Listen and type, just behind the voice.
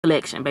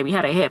collection, baby.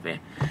 How that happen?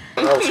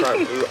 I was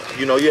trying,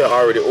 you know, you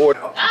already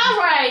ordered. All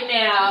right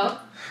now,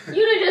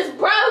 you done just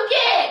broke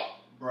it.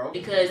 Bro.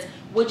 Because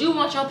would you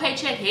want your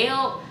paycheck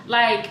held?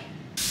 Like,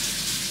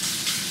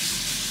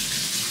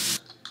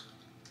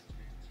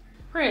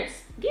 Prince,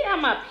 get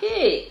out my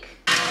pic.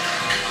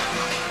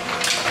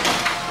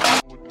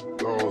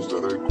 Those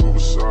that they grew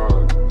beside.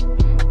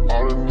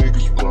 All the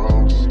niggas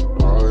brown,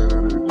 right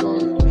in the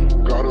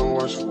guy. Gotta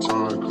watch the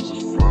time, cause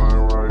it's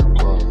flying right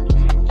by.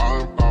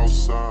 I'm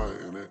outside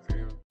in the air.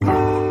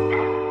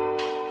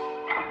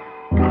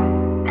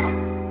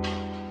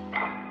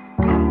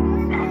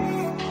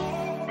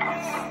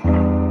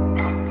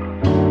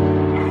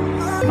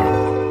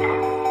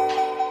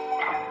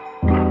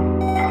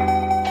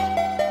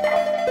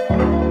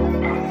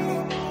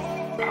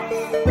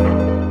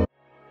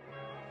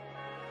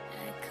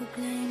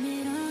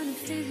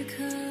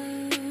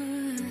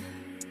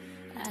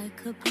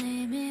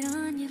 Blame it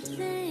on your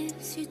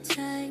lips, your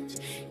touch,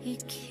 your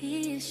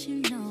kiss,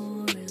 you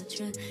know, real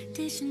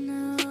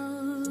traditional.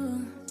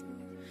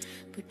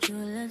 But your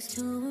love's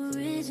too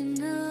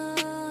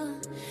original.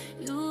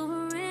 You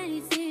were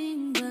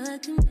anything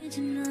but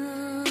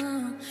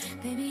conventional.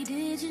 Baby,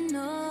 did you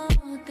know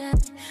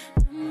that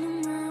from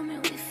the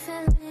moment we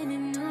fell in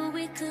and knew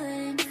we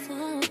couldn't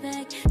fall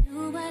back,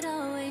 knew I'd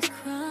always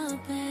crawl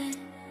back.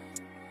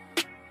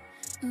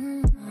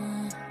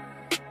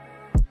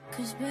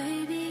 Cause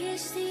baby,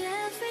 it's the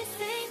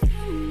everything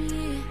for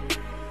me,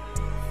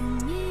 for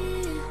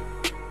me,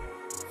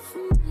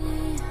 for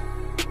me.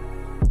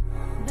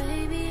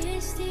 Baby,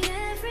 it's the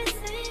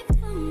everything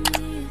for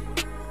me,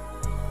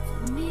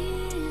 for me,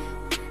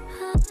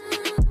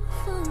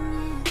 for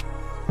me.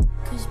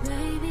 Cause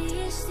baby,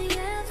 it's the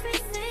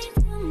everything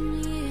for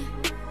me,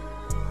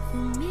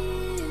 for me,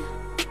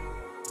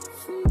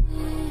 for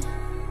me.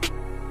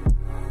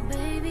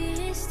 Baby,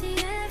 it's the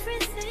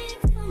everything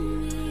for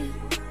me.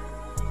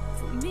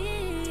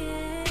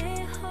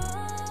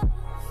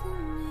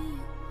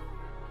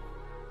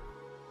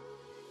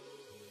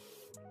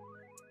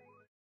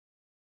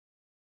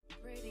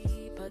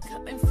 But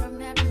coming from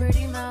that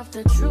pretty mouth,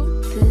 the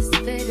truth is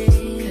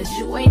fitting. Cause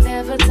you ain't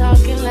never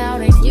talking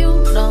loud and you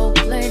know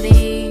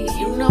plenty.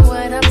 You know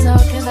what I'm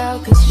talking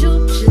about, cause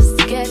you just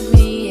get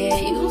me. Yeah,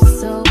 you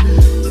so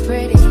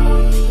pretty.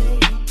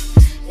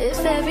 If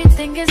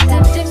everything is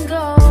dipped in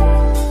gold,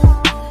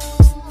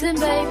 then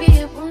baby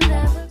it will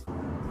never.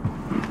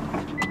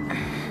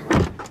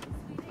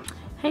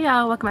 Hey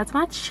y'all, welcome back to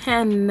my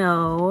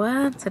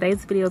channel.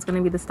 Today's video is going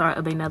to be the start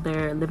of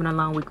another Living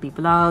Alone weekly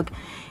vlog.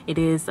 It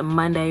is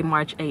Monday,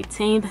 March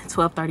 18th,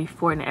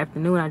 12:34 in the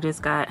afternoon. I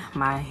just got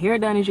my hair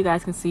done, as you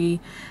guys can see.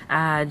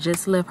 I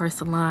just left her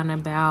salon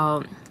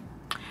about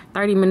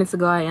 30 minutes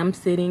ago. I am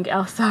sitting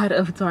outside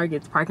of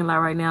Target's parking lot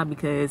right now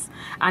because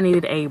I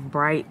needed a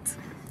bright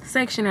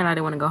section and I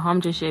didn't want to go home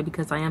just yet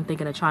because I am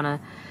thinking of trying to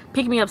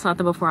pick me up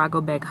something before I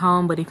go back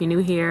home. But if you're new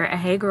here,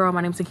 hey girl,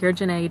 my name's Akeira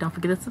Janee. Don't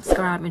forget to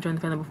subscribe and join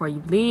the family before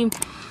you leave.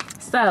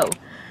 So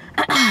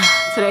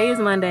today is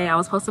Monday. I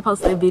was supposed to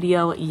post a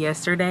video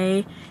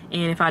yesterday,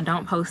 and if I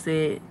don't post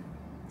it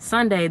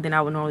Sunday, then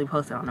I would normally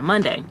post it on a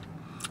Monday.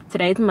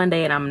 Today's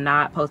Monday and I'm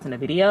not posting a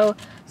video,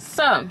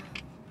 so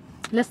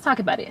let's talk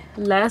about it.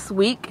 Last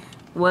week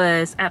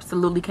was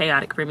absolutely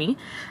chaotic for me.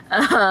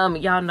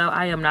 Y'all know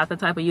I am not the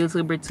type of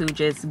YouTuber to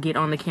just get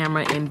on the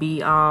camera and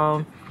be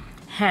all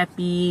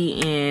happy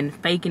and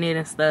faking it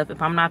and stuff.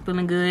 If I'm not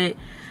feeling good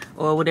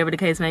or whatever the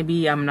case may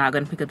be, I'm not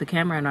gonna pick up the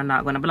camera and I'm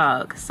not gonna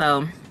vlog.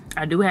 So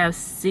I do have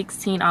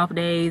 16 off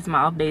days. My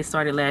off days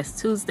started last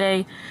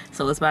Tuesday,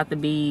 so it's about to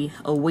be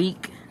a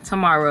week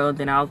tomorrow.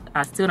 Then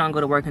I still don't go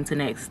to work until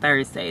next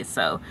Thursday,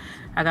 so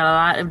I got a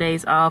lot of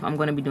days off. I'm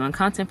going to be doing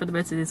content for the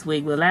rest of this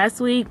week. But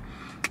last week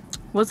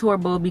was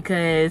horrible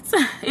because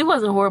it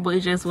wasn't horrible,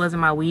 it just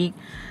wasn't my week.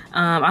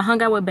 I hung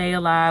out with Bay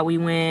a lot. We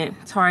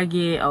went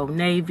Target, Old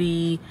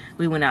Navy,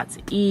 we went out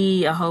to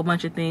eat, a whole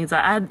bunch of things.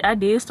 I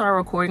did start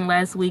recording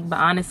last week, but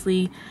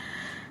honestly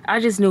I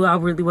just knew I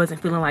really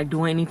wasn't feeling like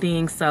doing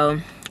anything,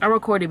 so I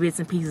recorded bits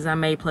and pieces. I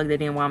may plug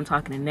that in while I'm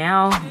talking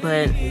now,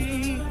 but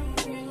I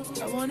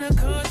wanna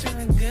coach you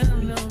and get a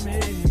little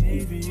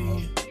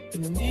maybe.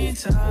 In the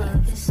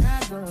meantime, it's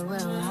not going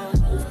well.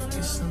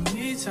 Get some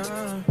me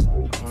time.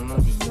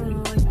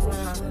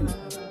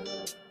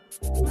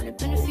 Only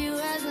been a few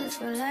hours, but it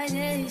feel like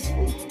days.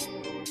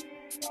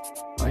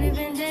 Only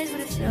been days, but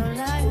it feel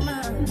like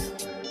months.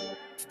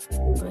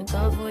 Been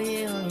gone for a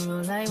year, only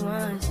know like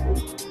once.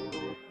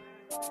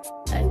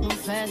 Life move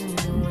fast and you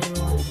do what you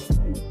want.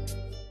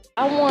 I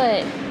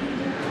want,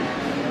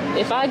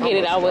 if I get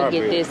it, I would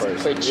get this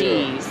for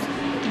cheese.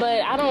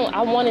 But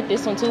I wanted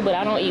this one too, but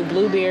I don't eat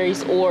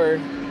blueberries or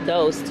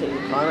those two.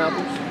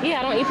 Pineapples? Yeah,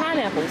 I don't eat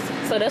pineapples.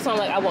 So that's why I'm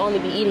like, I will only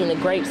be eating the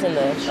grapes and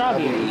the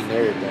strawberries. I'll be eating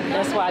everything.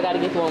 That's why I gotta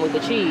get the one with the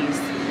cheese.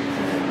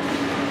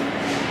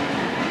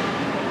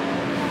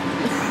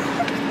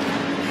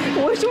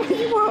 Which one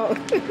you want?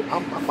 I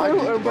might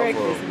Fruit or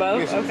breakfast?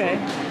 Both? Okay. I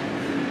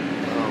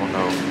don't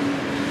know.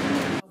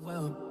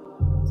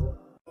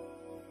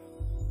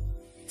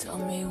 Tell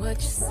me what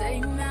you say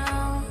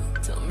now.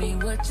 Tell me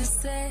what you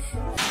said.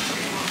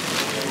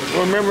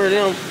 Remember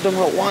them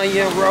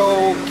Hawaiian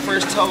roll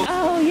first toast?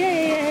 Oh, yeah.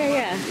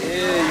 Yeah,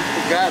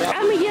 you forgot.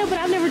 I mean, yeah, but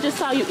I never just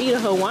saw you eat a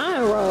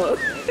Hawaiian roll.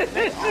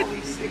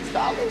 Only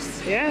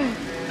 $6. Yeah.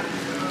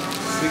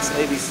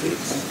 $6.86.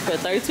 For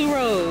 32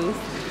 rolls.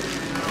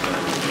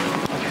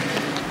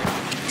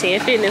 10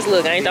 Fitness,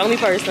 look, I ain't the only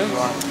person.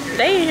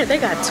 They in here, they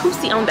got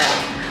Tusi on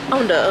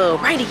the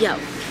radio.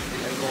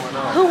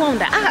 Who on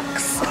the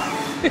ox?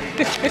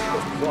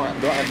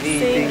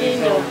 Singing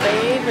your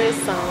favorite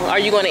song. Are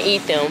you gonna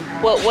eat them?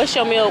 What's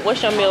your meal plan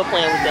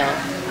with them?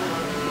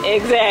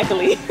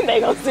 Exactly. They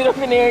gonna sit up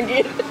in there and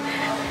get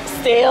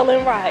stale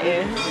and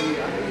rotten.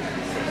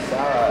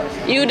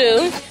 You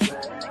do.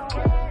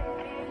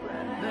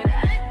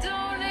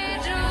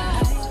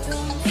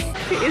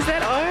 Is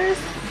that ours?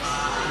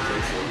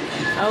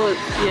 Oh,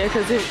 yeah,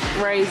 because it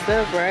raised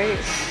up, right?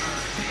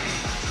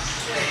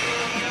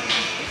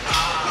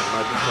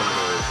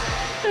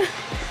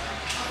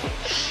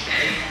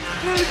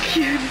 How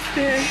cute is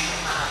that?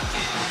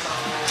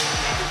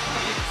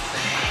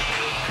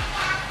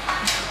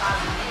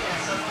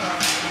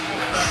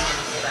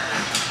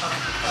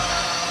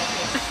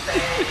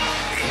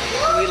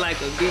 We like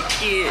a big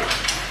kid.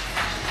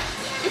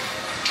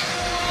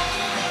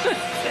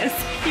 That's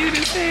cute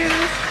as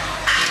hell.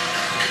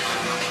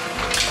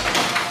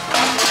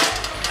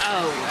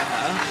 Oh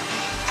wow.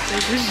 They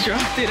just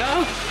dropped it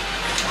off.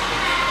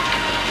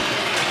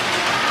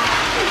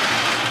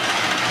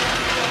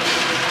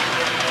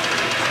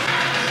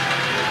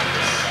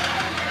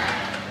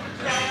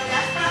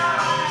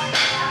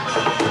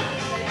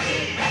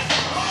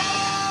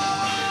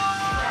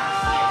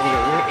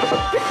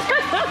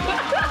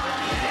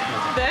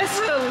 That's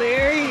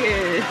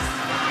hilarious.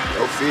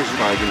 Your fish, you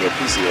might give me a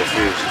piece of your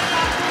fish.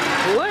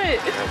 What?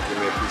 Give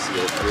me a piece of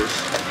your fish.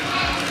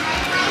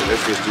 Yeah, that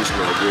fish do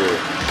smell good.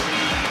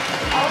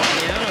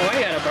 Yeah, I don't know why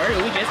you got a burger.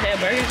 We just had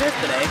burgers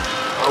yesterday.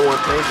 I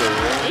wasn't thinking,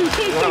 man.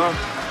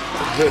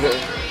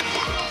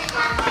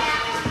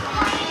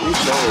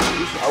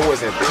 I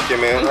wasn't thinking,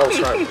 man. I was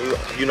trying,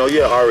 you know,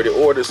 yeah, I already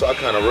ordered, so I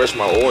kind of rushed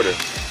my order.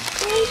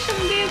 We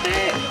shouldn't did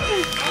that.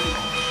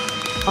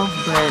 Oh,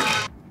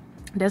 but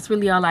that's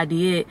really all I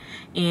did.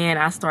 And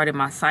I started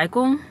my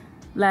cycle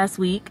last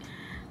week.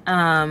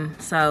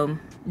 So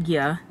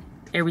yeah,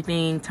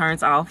 everything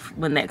turns off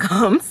when that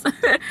comes.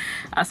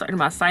 I started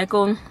my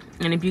cycle.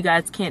 And if you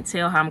guys can't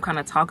tell how I'm kind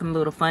of talking a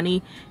little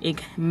funny, it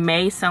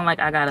may sound like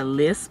I got a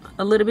lisp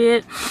a little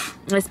bit.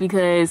 That's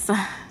because,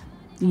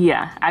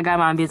 yeah, I got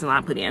my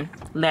Invisalign put in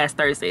last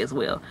Thursday as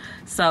well.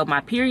 So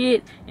my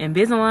period,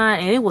 Invisalign,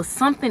 and it was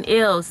something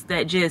else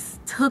that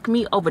just took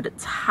me over the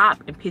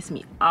top and pissed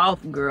me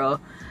off,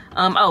 girl.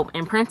 Oh,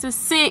 and Prince is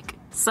sick.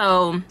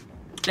 So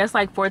that's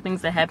like 4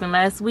 things that happened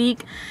last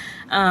week.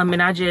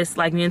 And I just,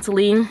 like,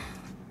 mentally,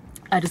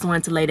 I just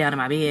wanted to lay down in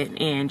my bed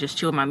and just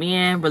chill with my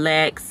man,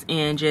 relax,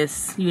 and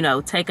just, you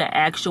know, take an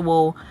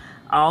actual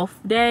off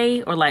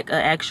day or like an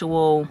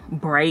actual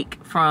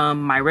break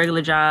from my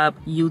regular job,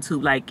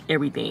 YouTube, like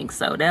everything.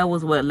 So that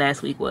was what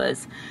last week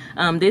was.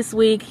 This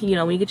week, you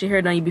know, when you get your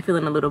hair done, you be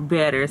feeling a little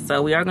better.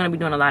 So we are going to be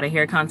doing a lot of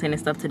hair content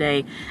and stuff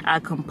today. I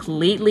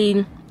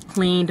completely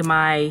cleaned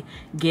my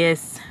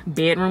guest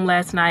bedroom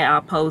last night.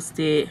 I'll post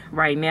it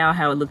right now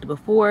how it looked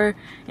before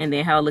and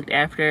then how it looked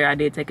after. I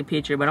did take a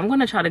picture, but I'm going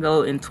to try to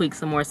go and tweak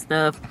some more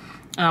stuff.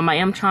 I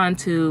am trying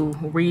to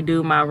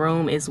redo my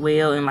room as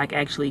well and like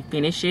actually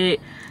finish it.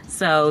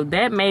 So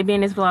that may be in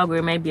this vlog or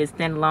it may be a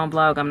standalone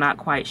vlog. I'm not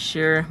quite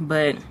sure,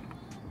 but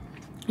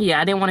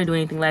yeah, I didn't want to do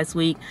anything last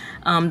week.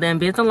 The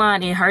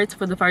Invisalign, it hurts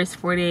for the first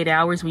 48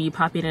 hours when you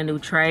pop in a new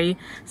tray.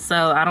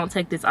 So I don't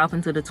take this off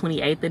until the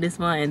 28th of this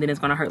month, and then it's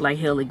going to hurt like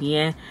hell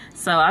again.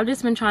 So I've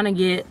just been trying to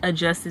get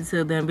adjusted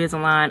to the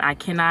Invisalign. I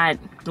cannot,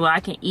 well,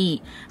 I can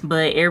eat,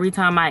 but every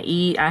time I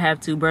eat, I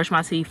have to brush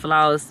my teeth,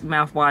 floss,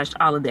 mouthwash,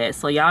 all of that.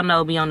 So y'all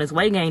know me on this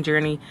weight gain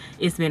journey.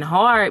 It's been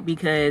hard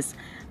because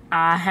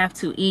I have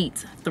to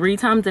eat 3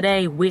 times a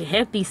day with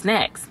hefty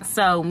snacks.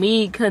 So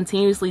me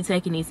continuously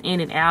taking these in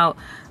and out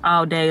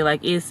all day,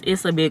 like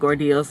it's a big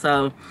ordeal.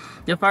 So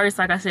the first,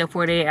 like I said,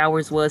 48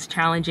 hours was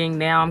challenging.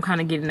 Now I'm kind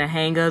of getting the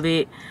hang of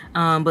it.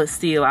 But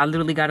still, I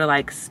literally got to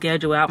like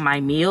schedule out my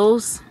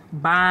meals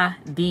by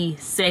the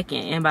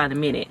second and by the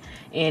minute.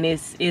 And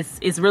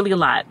it's really a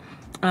lot.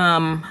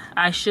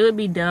 I should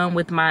be done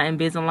with my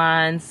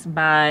Invisaligns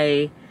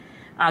by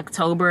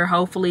October.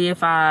 Hopefully,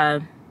 if I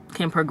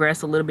can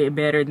progress a little bit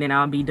better, then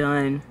I'll be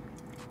done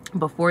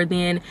before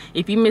then.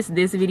 If you missed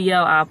this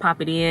video, I'll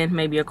pop it in,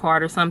 maybe a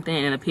card or something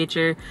and a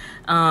picture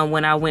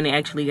when I went and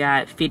actually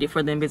got fitted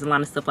for the Invisalign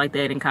and stuff like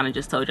that, and kind of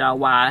just told y'all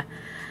why.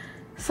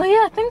 So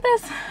yeah, I think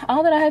that's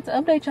all that I had to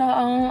update y'all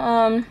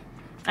on.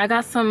 I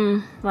got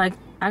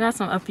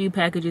a few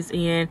packages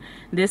in.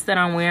 This that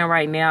I'm wearing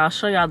right now, I'll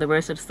show y'all the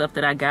rest of the stuff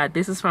that I got.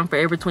 This is from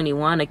Forever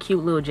 21, a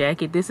cute little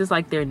jacket. This is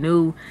like their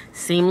new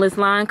seamless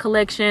line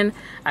collection.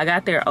 I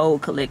got their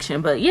old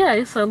collection, but yeah,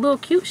 it's a little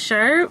cute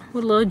shirt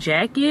with a little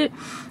jacket.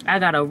 I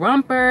got a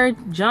romper,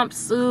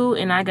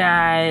 jumpsuit, and I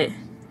got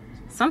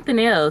something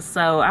else.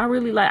 So I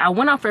really like, I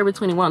went on Forever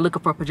 21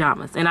 looking for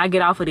pajamas, and I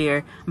get off of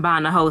there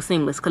buying the whole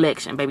seamless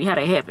collection, baby. How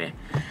that happen?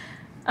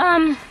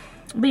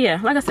 But yeah,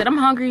 like I said, I'm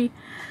hungry.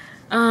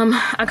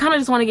 I kind of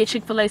just want to get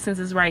Chick-fil-A since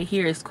it's right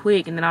here. It's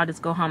quick, and then I'll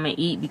just go home and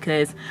eat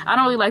because I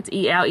don't really like to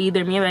eat out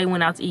either. Me and May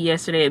went out to eat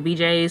yesterday at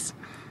BJ's,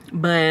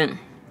 but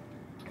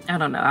I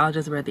don't know, I'll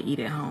just rather eat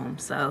at home.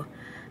 So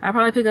I'll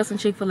probably pick up some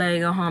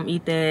Chick-fil-A, go home,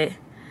 eat that.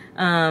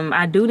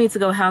 I do need to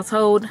go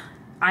household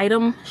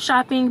item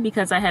shopping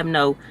because I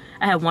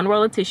have one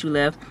roll of tissue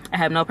left. I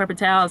have no paper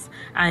towels.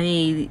 I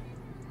need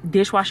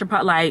dishwasher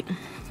pot. Like,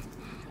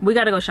 we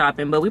gotta go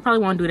shopping, but we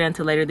probably won't do that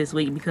until later this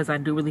week because I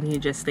do really need to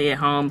just stay at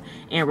home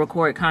and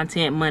record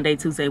content Monday,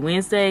 Tuesday,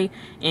 Wednesday,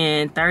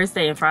 and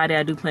Thursday and Friday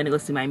I do plan to go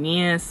see my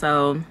man.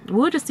 So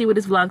we'll just see where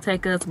this vlog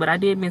take us. But I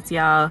did miss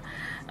y'all.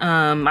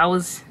 I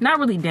was not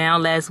really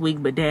down last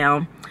week, but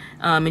down.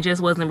 It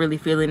just wasn't really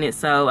feeling it.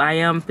 So I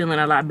am feeling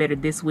a lot better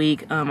this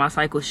week. My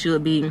cycle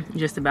should be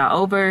just about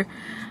over.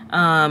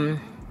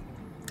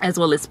 As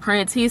well as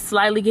Prince, he's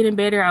slightly getting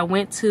better. I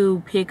went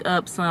to pick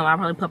up some, I'll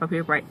probably put up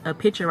a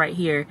picture right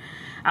here.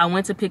 I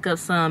went to pick up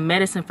some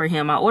medicine for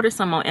him. I ordered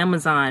some on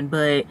Amazon,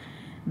 but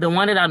the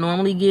one that I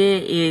normally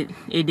get,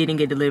 it didn't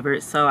get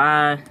delivered. So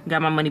I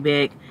got my money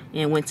back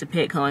and went to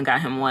Petco and got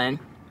him one.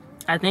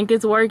 I think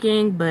it's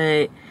working,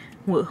 but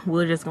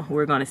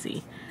we're gonna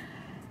see.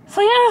 So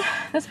yeah,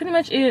 that's pretty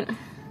much it.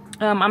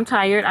 I'm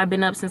tired. I've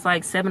been up since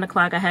like 7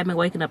 o'clock. I have been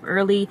waking up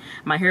early.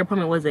 My hair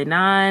appointment was at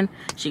 9.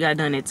 She got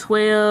done at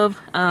 12.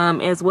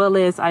 As well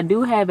as I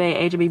do have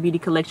a HB Beauty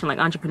Collection like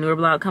entrepreneur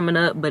vlog coming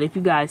up. But if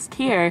you guys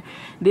care,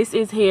 this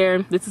is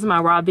hair. This is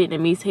my raw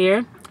Vietnamese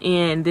hair.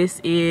 And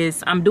this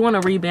is, I'm doing a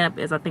revamp,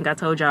 as I think I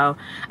told y'all.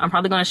 I'm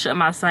probably going to shut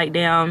my site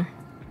down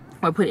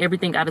or put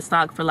everything out of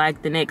stock for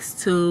like the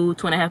next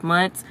 2.5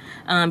 months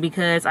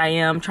because I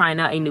am trying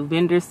out a new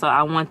vendor. So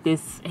I want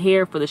this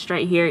hair for the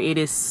straight hair. It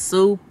is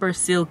super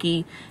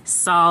silky,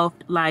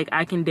 soft. Like,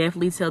 I can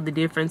definitely tell the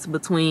difference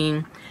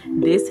between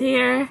this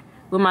hair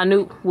with my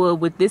new, well,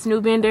 with this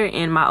new vendor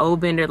and my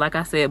old vendor. Like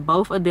I said,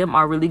 both of them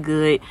are really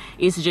good.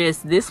 It's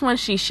just this one,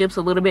 she ships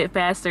a little bit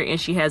faster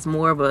and she has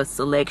more of a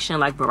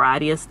selection, like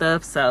variety of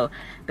stuff. So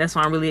that's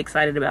why I'm really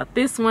excited about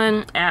this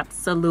one.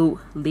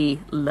 Absolutely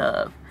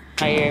love.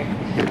 Here,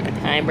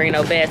 I ain't bring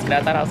no basket.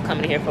 I thought I was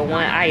coming here for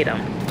one item,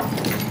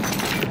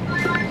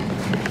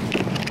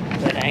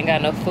 but I ain't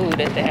got no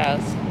food at the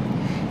house.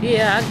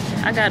 Yeah,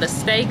 I got a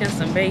steak and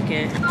some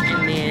bacon,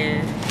 and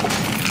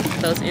then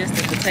those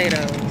instant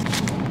potatoes.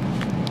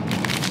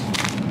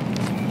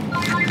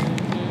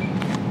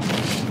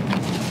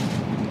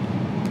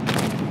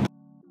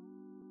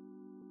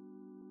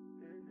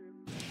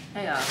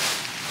 Hey y'all.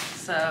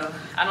 So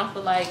I don't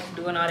feel like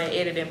doing all that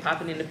editing,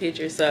 popping in the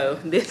picture. So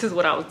this is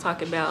what I was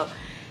talking about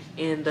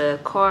in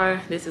the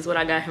car. This is what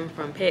I got him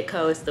from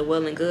Petco. It's the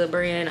Well and Good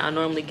brand. I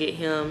normally get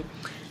him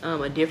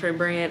a different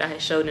brand. I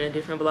had showed in a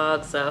different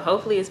vlog. So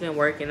hopefully it's been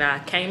working. I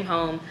came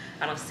home.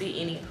 I don't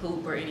see any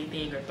poop or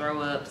anything or throw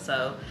up.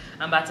 So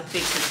I'm about to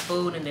fix his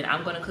food and then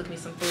I'm going to cook me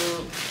some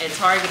food. At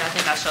Target, I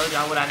think I showed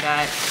y'all what I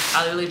got.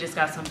 I literally just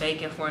got some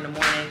bacon for in the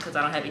morning because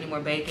I don't have any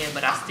more bacon,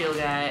 but I still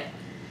got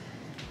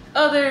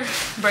other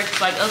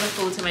breakfast, like other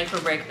food to make for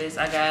breakfast.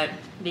 I got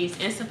these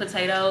instant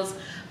potatoes.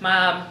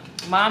 My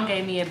mom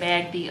gave me a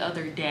bag the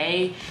other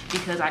day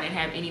because I didn't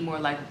have any more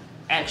like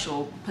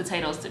actual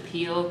potatoes to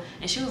peel,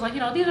 and she was like, you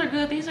know, these are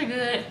good, these are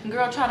good.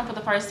 Girl, try them for the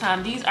first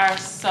time. These are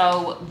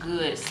so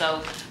good.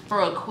 So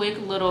for a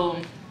quick little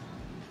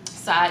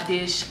side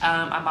dish,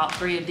 I bought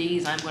 3 of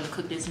these. I'm going to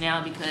cook this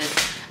now because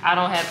I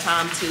don't have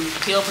time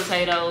to peel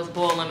potatoes,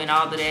 boil them, and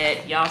all of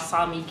that. Y'all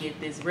saw me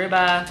get this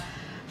ribeye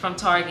from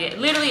Target.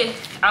 Literally,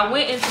 I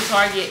went into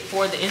Target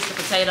for the instant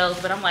potatoes,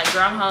 but I'm like,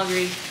 girl, I'm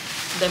hungry.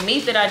 The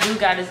meat that I do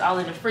got is all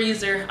in the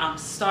freezer. I'm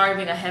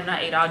starving. I have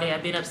not ate all day.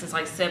 I've been up since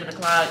like 7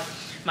 o'clock.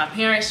 My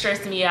parents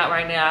stressing me out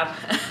right now.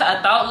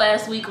 I thought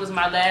last week was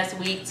my last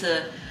week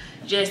to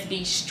just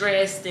be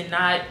stressed and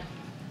not,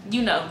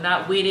 you know,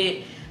 not with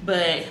it.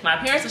 But my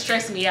parents are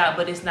stressing me out,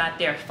 but it's not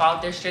their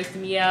fault they're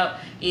stressing me out.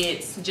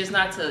 It's just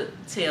not to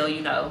tell,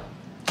 you know,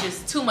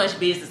 just too much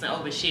business and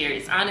overshare.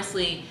 It's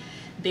honestly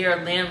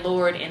their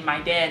landlord and my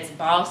dad's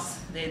boss.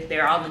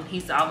 They're all in,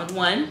 he's all in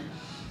one.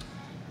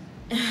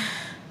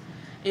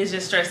 It's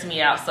just stressing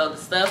me out. So the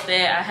stuff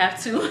that I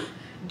have to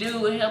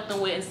do and help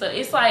them with and stuff,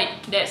 it's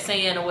like that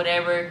saying or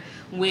whatever,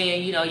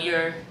 when, you know,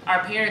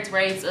 our parents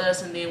raised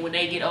us, and then when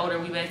they get older,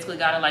 we basically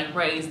gotta like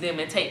raise them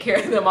and take care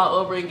of them all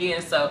over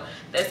again. So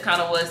that's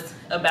kind of what's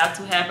about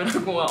to happen or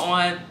going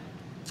on,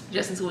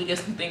 just until we get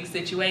some things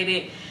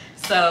situated.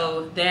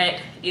 So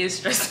that is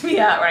stressing me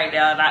out right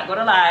now, not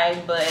gonna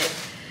lie,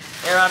 but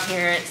they're our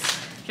parents,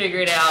 figure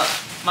it out.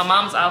 My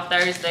mom's off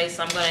Thursday,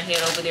 so I'm gonna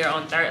head over there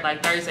on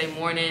Thursday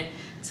morning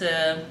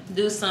to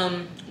do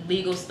some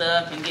legal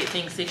stuff and get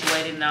things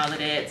situated and all of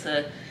that,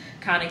 to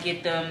kind of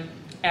get them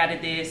out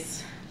of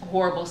this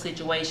horrible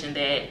situation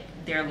that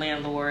their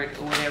landlord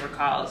or whatever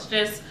caused.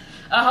 Just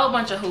a whole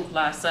bunch of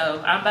hoopla.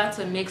 So I'm about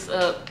to mix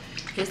up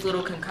his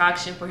little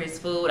concoction for his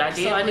food. I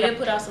did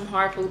put out some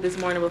hard food this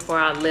morning before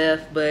I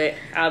left, but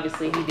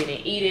obviously he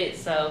didn't eat it.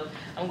 So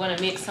I'm gonna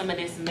mix some of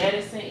this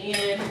medicine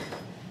in,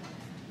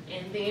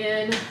 and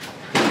then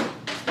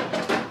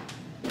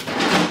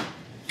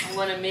I'm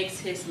gonna mix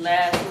his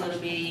last little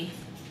bitty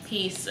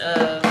piece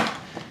of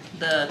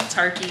the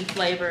turkey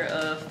flavor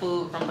of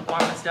food from the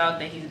farmer's dog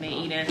that he's been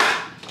eating.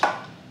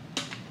 I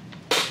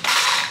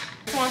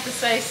want to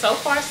say, so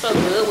far so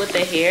good with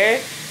the hair.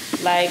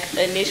 Like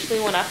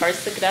initially when I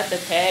first took it out the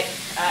pack,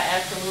 I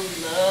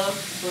absolutely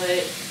loved,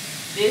 but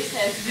this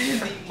has been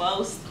the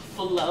most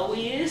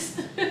flowiest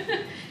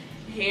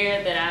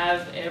hair that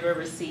I've ever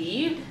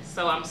received.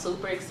 So I'm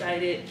super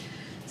excited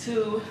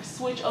to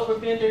switch over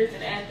vendors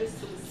and add this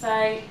to the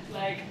site.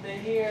 Like the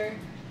hair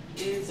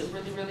is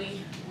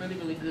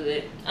really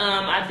good.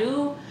 I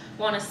do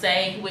want to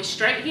say with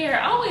straight hair,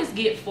 I always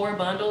get 4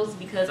 bundles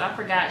because I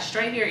forgot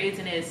straight hair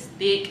isn't as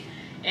thick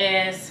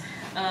as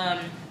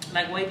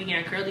like wavy hair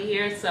and curly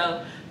hair.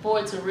 So for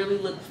it to really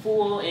look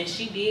full, and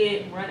she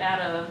did run out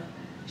of,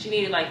 she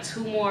needed like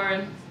 2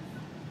 more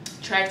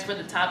tracks for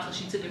the top, so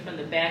she took it from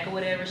the back or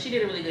whatever. She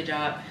did a really good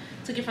job.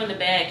 Took it from the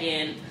back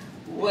and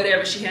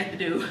whatever she had to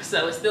do.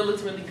 So it still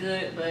looks really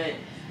good, but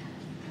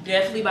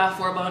definitely buy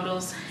 4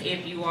 bundles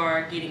if you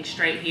are getting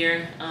straight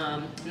hair.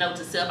 Note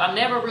to self, I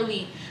never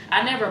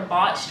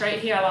bought straight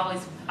hair.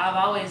 I've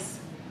always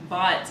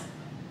bought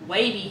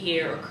wavy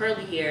hair or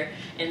curly hair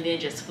and then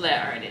just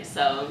flat iron it.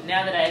 So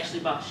now that I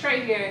actually bought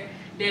straight hair,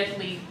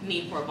 definitely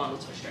need 4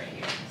 bundles for straight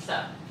hair.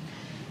 So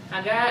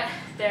I got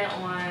that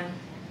on.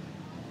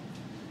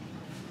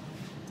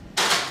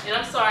 And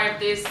I'm sorry if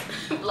this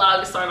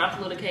vlog is starting off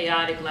a little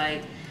chaotic.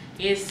 Like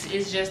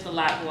it's just a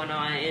lot going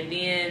on. And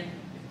then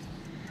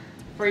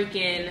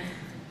freaking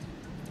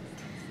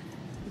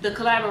the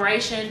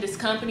collaboration, this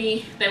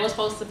company, they were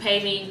supposed to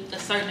pay me a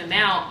certain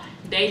amount.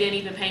 They didn't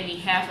even pay me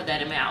half of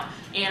that amount.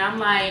 And I'm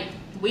like,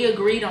 we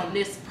agreed on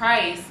this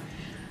price.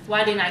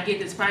 Why didn't I get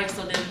this price?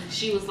 So then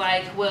she was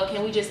like, well,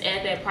 can we just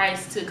add that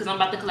price to, because I'm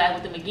about to collab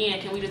with them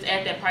again, can we just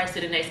add that price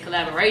to the next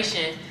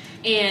collaboration?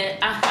 And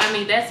I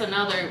mean, that's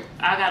another,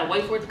 I gotta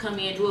wait for it to come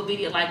in, do a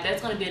video, like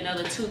that's gonna be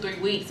another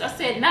 2-3 weeks. I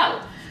said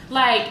no.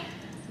 Like,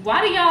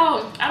 why do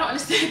y'all, I don't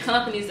understand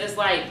companies that's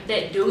like,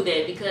 that do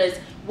that, because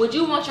would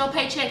you want your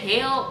paycheck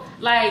held?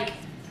 Like,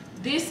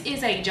 this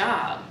is a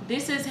job.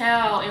 This is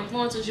how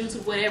influencers,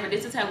 YouTube, whatever,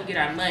 this is how we get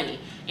our money.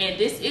 And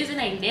this isn't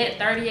a net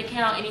 30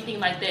 account, anything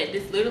like that.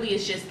 This literally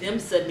is just them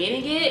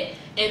submitting it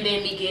and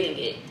then me getting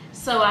it.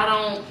 So I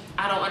don't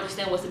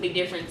understand what's the big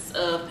difference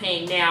of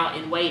paying now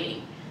and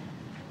waiting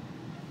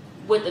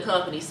with the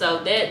company.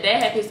 So that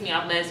had pissed me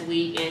off last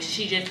week, and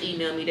she just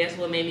emailed me. That's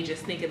what made me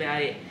just think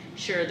about it.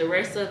 Sure, the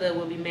rest of it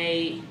will be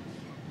made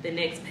the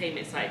next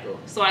payment cycle.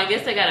 So I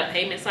guess they got a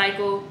payment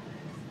cycle.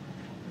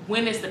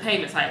 When is the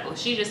payment cycle?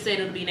 She just said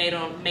it'll be made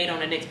on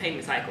the next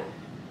payment cycle.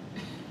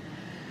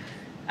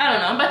 I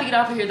don't know. I'm about to get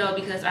off of here though,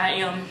 because I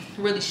am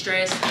really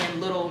stressed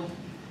and little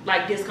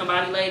like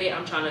discombobulated.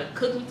 I'm trying to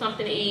cook me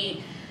something to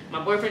eat.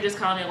 My boyfriend just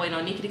called me and waiting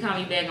on Nikki to call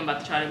me back. I'm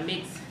about to try to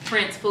mix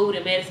Prince food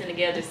and medicine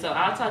together. So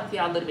I'll talk to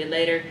y'all a little bit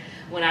later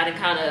when I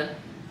kind of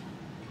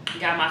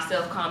got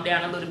myself calmed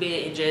down a little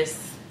bit and just,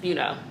 you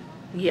know,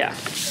 yeah.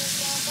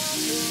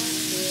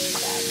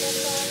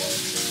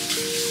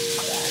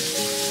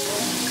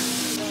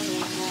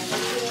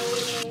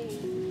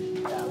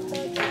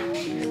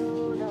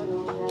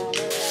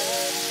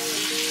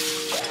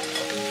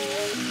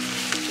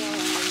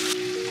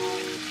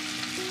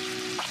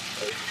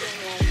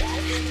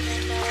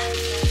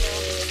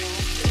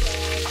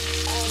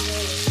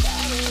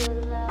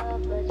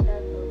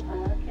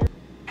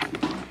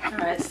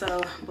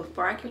 So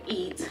before I can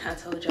eat, I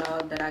told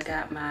y'all that I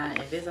got my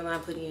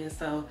Invisalign put in,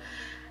 so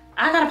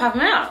I gotta pop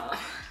them out.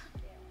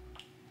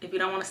 If you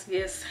don't want to see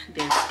this,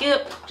 then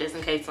skip, just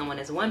in case someone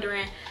is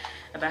wondering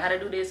about how to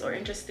do this or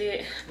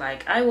interested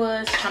like I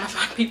was trying to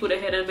find people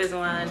that had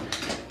Invisalign.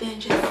 Then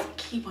just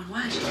keep on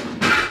watching.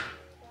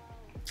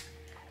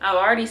 I've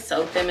already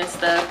soaked them and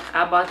stuff.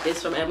 I bought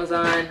this from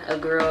Amazon. A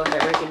girl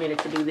had recommended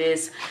to do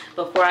this.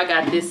 Before I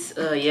got this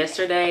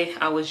yesterday,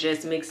 I was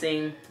just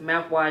mixing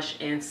mouthwash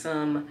and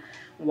some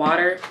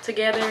water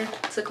together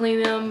to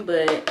clean them,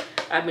 but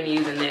I've been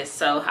using this.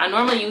 So I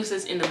normally use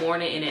this in the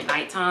morning and at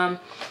nighttime.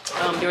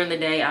 During the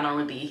day, I don't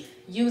really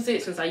use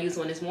it. Since I used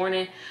one this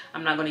morning,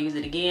 I'm not going to use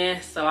it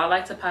again. So I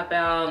like to pop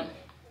out,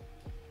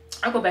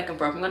 I'll go back and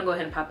forth. I'm going to go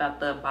ahead and pop out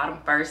the bottom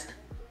first.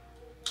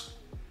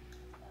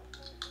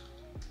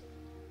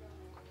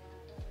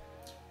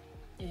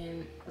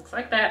 And looks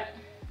like that.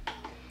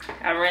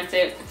 I rinse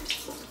it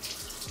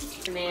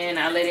and then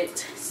I let it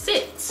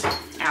sit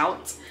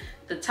out.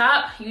 The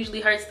top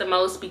usually hurts the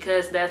most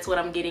because that's what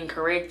I'm getting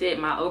corrected,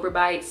 my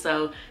overbite.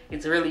 So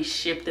it's really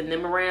shifting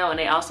them around. And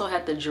they also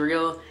have to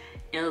drill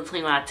in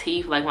between my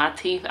teeth. Like my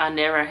teeth, I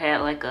never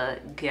had like a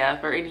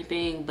gap or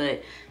anything,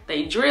 but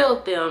they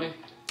drilled them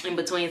in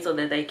between so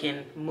that they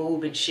can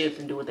move and shift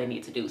and do what they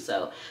need to do.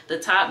 So the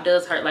top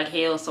does hurt like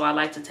hell. So I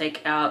like to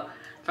take out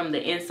from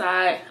the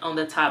inside on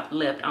the top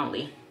left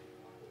only.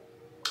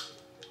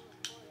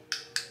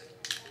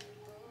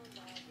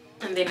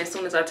 And then as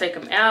soon as I take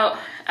them out,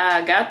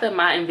 I got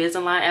my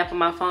Invisalign app on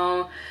my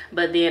phone,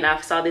 but then I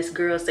saw this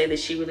girl say that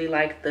she really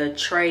liked the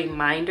Tray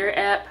Minder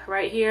app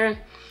right here.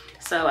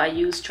 So I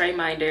use Tray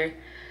Minder.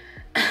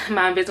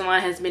 My Invisalign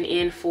has been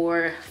in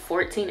for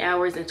 14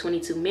 hours and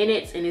 22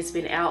 minutes, and it's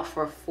been out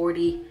for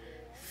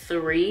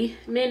 43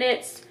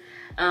 minutes.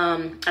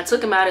 I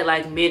took him out at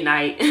like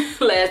midnight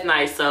last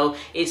night, so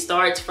it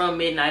starts from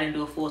midnight and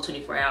do a full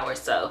 24 hours.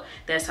 So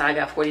that's how I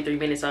got 43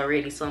 minutes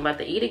already. So I'm about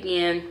to eat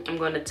again. I'm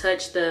going to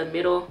touch the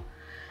middle,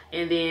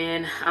 and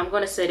then I'm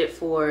going to set it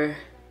for,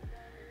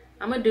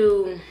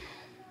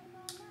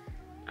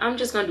 I'm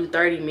just gonna do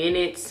 30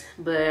 minutes,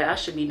 but I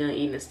should be done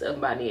eating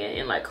stuff by then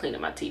and like cleaning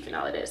my teeth and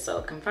all of that.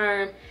 So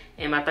confirm,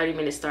 and my 30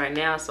 minutes start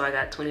now, so I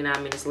got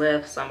 29 minutes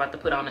left. So I'm about to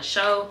put on a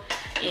show,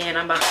 and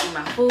I'm about to eat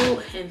my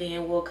food, and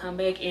then we'll come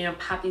back and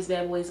pop these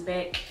bad boys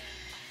back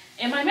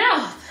in my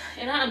mouth.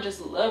 And I'm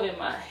just loving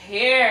my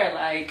hair.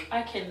 Like,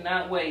 I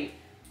cannot wait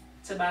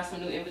to buy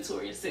some new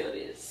inventory and sell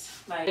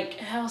this. Like,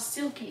 how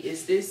silky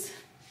is this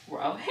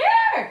raw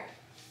hair?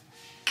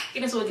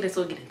 Get into it.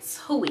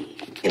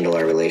 Handle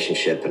our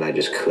relationship, and I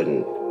just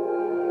couldn't.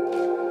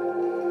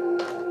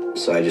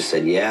 So I just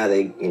said, yeah,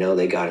 they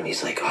got him.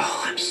 He's like,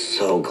 oh, I'm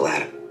so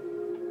glad.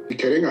 You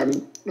kidding?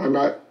 I'm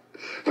not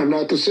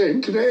the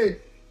same today.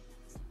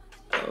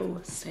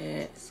 Oh,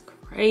 sad. It's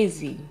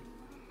crazy.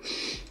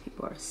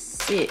 People are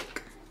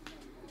sick.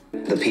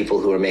 The people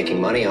who are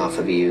making money off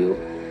of you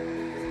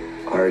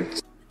are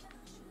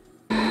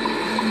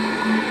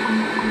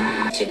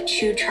to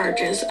chew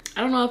charges. I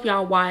don't know if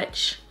y'all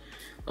watch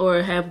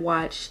or have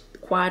watched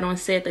Quiet on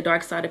Set, The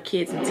Dark Side of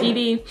Kids and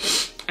TV.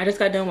 I just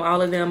got done with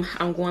all of them.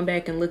 I'm going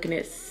back and looking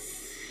at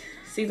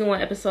season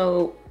 1,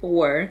 episode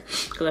 4,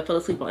 because I fell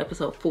asleep on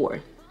episode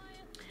 4.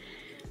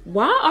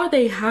 Why are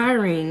they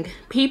hiring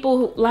people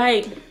who,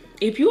 like,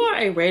 if you are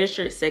a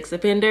registered sex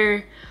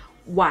offender,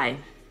 why?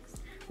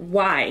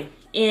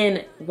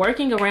 In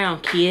working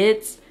around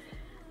kids,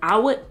 I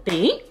would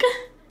think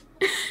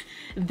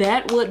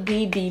that would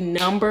be the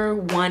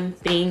 #1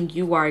 thing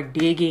you are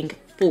digging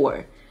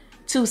for,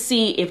 to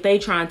see if they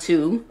trying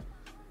to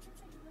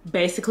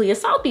basically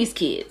assault these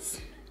kids.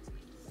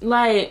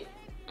 Like,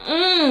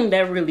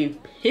 that really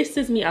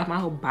pisses me off. My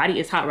whole body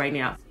is hot right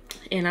now,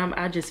 and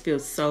I just feel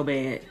so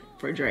bad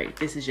for Drake.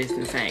 This is just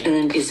insane. And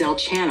then Gazelle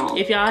Channel.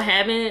 If y'all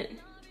haven't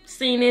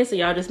seen this, or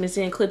y'all just been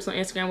seeing clips on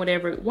Instagram,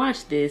 whatever,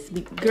 watch this.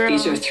 Girl,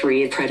 These are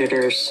 3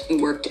 predators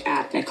who worked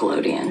at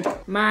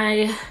Nickelodeon.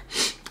 my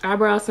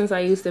eyebrows, since I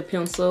used the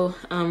pencil,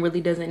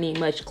 really doesn't need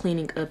much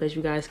cleaning up, as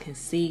you guys can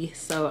see.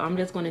 So I'm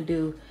just gonna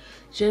do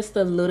just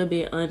a little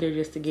bit under,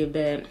 just to give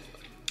that,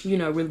 you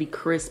know, really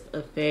crisp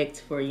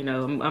effect for, you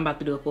know, I'm about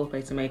to do a full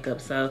face of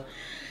makeup. So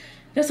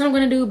that's what I'm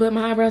gonna do. But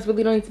my eyebrows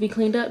really don't need to be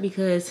cleaned up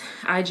because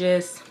I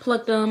just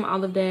plucked them,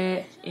 all of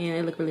that, and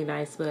they look really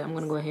nice. But I'm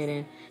gonna go ahead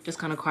and just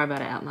kind of carve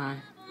out an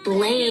outline.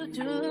 Blame.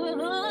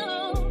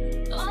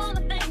 All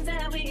the things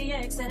that we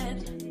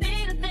accept,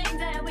 be the things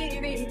that we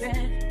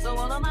regret. So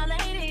all of my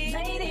ladies,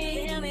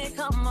 hear me,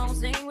 come on,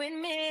 sing with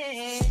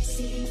me.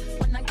 See,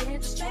 when I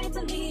get straight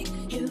to leave,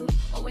 you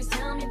always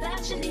tell me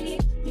that you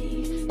need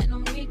me, and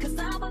I'm weak 'cause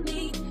I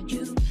believe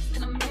you,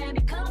 and I'm mad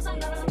because I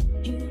love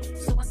you.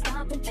 So I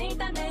stop and think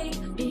that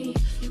maybe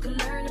you can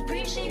learn to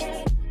appreciate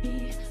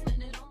me.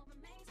 Then it all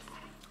remains.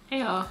 Hey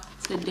y'all,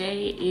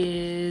 today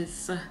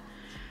is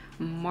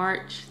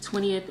March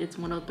 20th. It's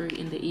 1:03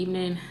 in the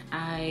evening.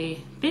 I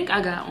think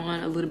I got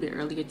on a little bit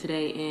earlier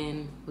today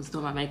and was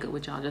doing my makeup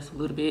with y'all just a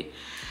little bit,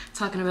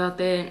 talking about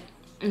that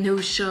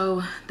new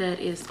show that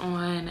is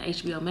on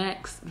HBO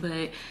Max.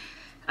 But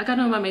I got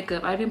on my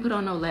makeup. I didn't put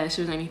on no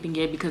lashes or anything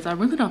yet because I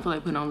really don't feel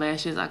like putting on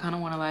lashes. I kind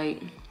of want to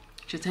like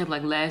just have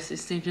like lash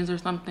extensions or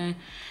something.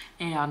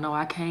 And y'all know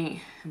I can't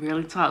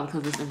really talk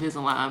because it's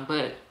Invisalign.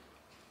 But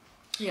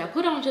yeah, I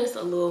put on just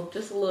a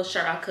little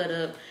shirt I cut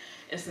up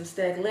and some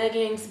stacked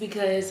leggings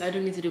because I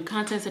do need to do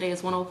content today.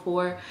 It's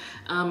 1:04.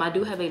 I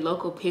do have a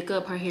local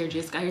pickup. Her hair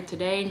just got here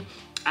today.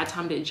 I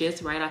timed it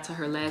just right. I told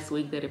her last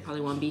week that it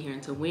probably won't be here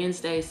until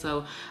Wednesday.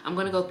 So I'm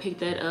gonna go pick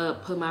that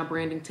up, put my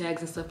branding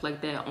tags and stuff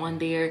like that on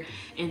there.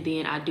 And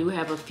then I do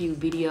have a few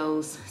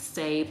videos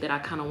saved that I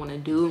kind of want to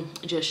do,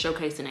 just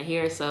showcasing the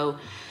hair. So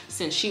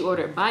since she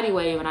ordered body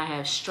wave and I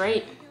have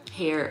straight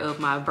hair of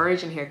my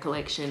virgin hair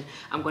collection,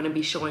 I'm going to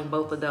be showing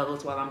both of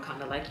those while I'm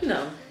kind of like, you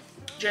know,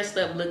 dressed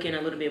up, looking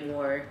a little bit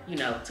more, you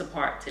know, to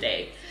part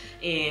today.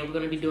 And we're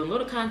going to be doing a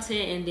little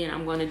content, and then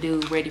I'm going to do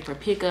ready for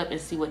pickup and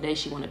see what day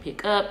she want to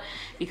pick up,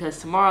 because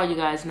tomorrow, you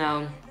guys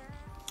know,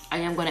 I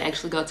am going to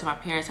actually go to my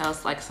parents'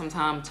 house like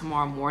sometime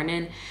tomorrow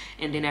morning,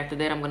 and then after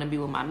that I'm going to be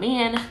with my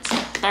man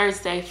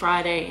Thursday,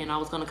 Friday, and I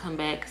was going to come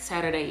back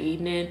Saturday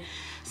evening.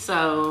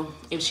 So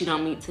if she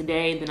don't meet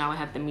today, then I would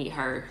have to meet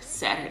her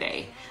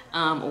Saturday,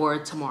 or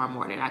tomorrow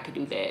morning. I could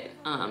do that.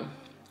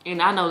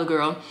 And I know the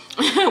girl.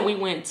 We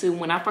went to,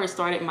 when I first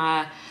started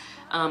my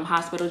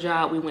hospital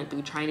job, we went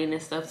through training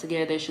and stuff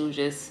together. She was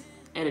just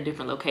at a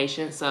different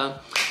location. So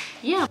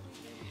yeah.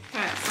 All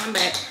right, so I'm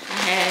back. I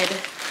had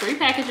 3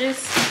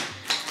 packages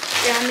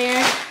down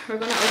there. We're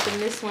gonna open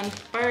this one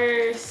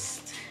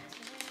first.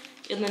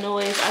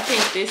 Illinois. I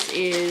think this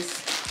is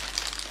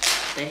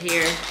the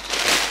hair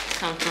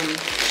come from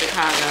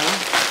Chicago.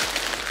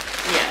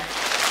 Yeah.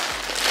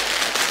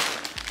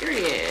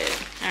 Period.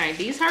 All right,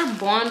 these are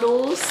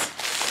bundles.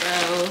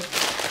 So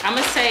I'm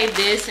gonna save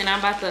this and I'm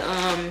about to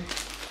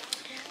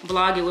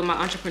vlog it with my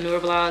entrepreneur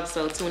vlog.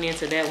 So tune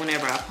into that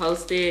whenever I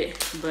post it.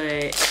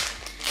 But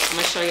I'm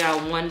gonna show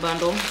y'all one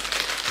bundle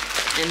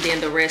and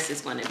then the rest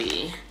is gonna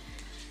be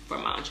for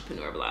my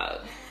entrepreneur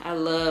vlog. I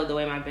love the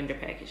way my vendor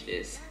packaged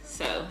this.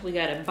 So we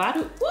got a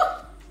body,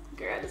 whoop,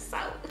 girl, the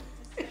south.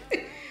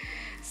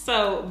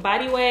 So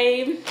body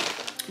wave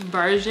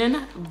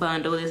version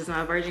bundle. This is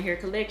my virgin hair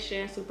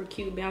collection. Super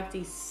cute,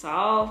 bouncy,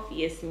 soft.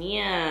 Yes,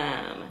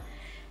 ma'am.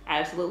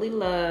 Absolutely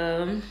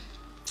love.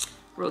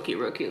 Real cute,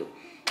 real cute.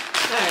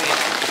 All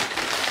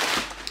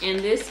right. And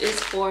this is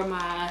for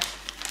my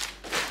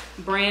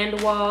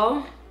brand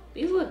wall.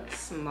 These look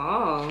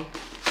small.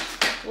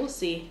 We'll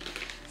see.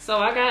 So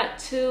I got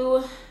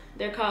two.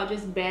 They're called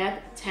just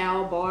bath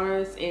towel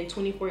bars in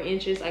 24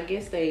 inches. I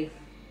guess they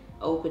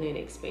open and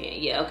expand.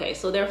 Yeah, okay,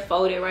 so they're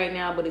folded right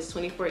now, but it's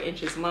 24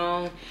 inches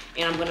long,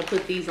 and I'm gonna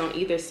put these on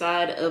either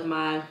side of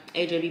my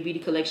AJB Beauty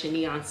Collection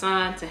neon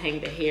sign to hang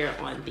the hair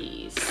on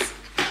these.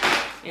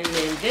 And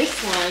then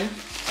this one,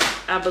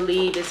 I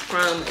believe is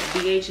from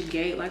BH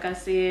Gate. Like I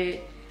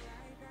said,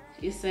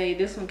 you say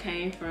this one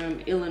came from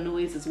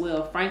Illinois as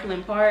well,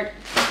 Franklin Park.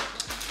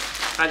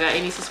 If I got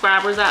any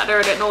subscribers out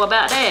there that know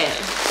about that,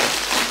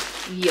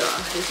 yeah,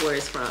 this is where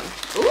it's from.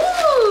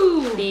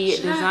 Ooh, the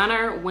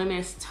designer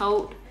women's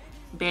tote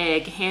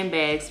bag,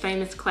 handbags,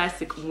 famous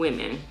classic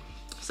women.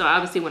 So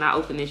obviously when I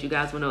open this, you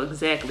guys will know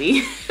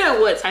exactly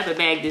what type of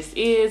bag this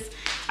is.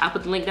 I'll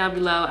put the link down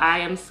below. I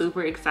am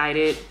super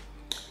excited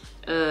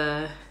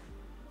to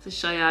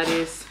show y'all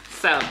this.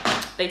 So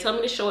they told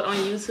me to show it on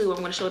YouTube.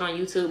 I'm gonna show it on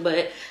YouTube,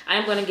 but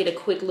I'm gonna get a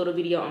quick little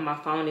video on my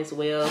phone as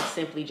well,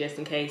 simply just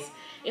in case.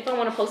 If I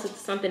wanna post it to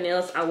something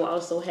else, I will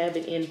also have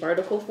it in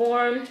vertical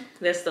form.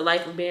 That's the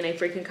life of being a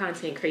freaking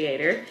content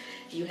creator.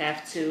 You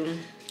have to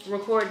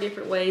record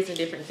different ways and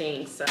different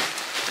things. So,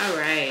 all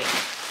right.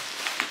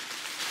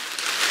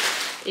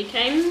 It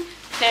came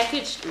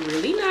packaged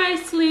really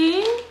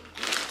nicely.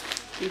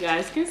 You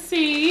guys can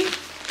see.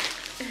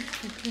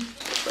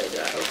 Where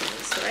do I open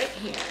this? Right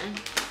here.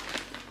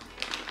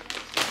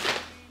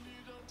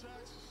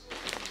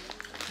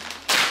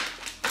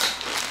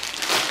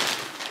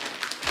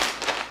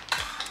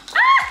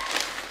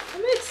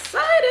 I'm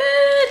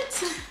excited.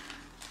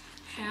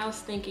 How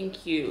stinking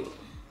cute.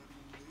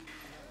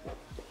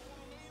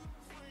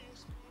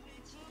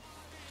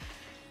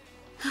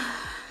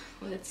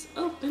 Let's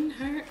open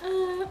her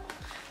up.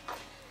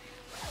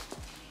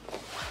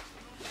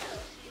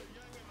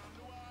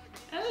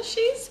 Oh,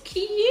 she's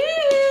cute.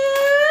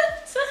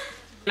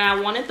 And I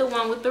wanted the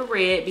one with the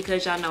red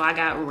because y'all know I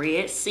got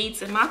red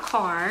seats in my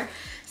car.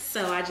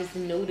 So I just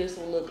knew this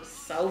would look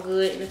so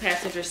good in the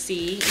passenger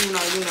seat. You know.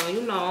 Let's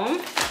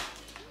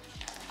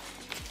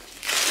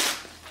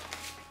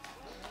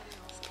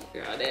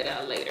figure all that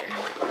out later.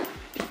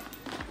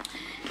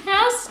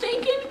 How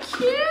stinking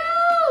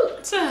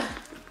cute.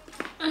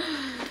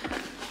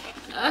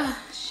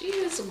 She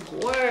is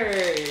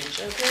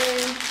gorgeous,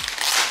 okay?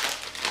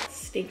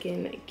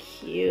 Stinking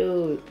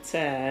cute.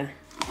 So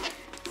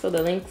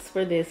the links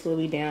for this will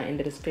be down in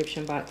the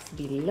description box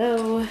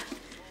below.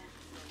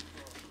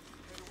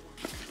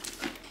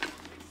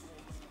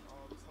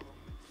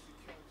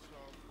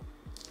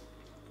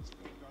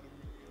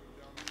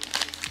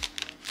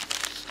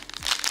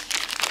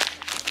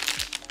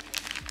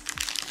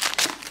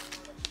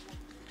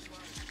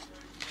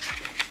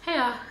 Hey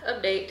y'all,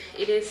 update.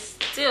 It is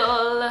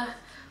still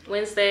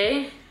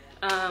Wednesday,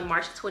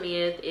 March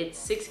 20th. It's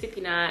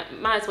 6:59.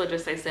 Might as well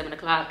just say 7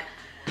 o'clock.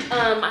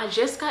 I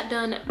just got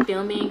done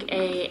filming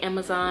a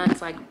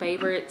Amazon's like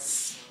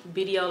favorites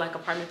video, like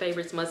apartment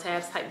favorites,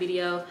 must-haves type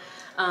video.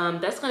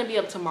 That's gonna be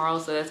up tomorrow,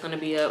 so that's gonna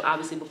be up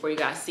obviously before you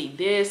guys see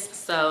this.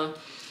 So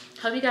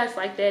hope you guys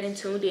like that and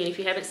tuned in. If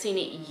you haven't seen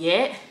it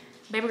yet,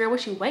 baby girl,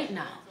 what you waiting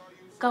on?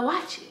 Go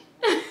watch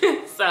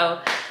it. So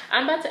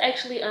I'm about to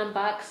actually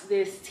unbox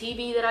this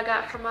TV that I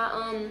got from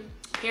my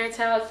parents'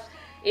 house.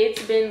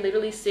 It's been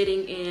literally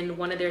sitting in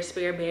one of their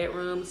spare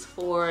bedrooms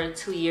for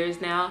 2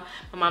 years now.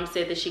 My mom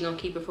said that she gonna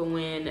keep it for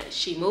when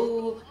she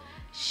move.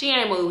 She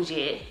ain't moved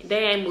yet.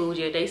 They ain't moved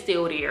yet. They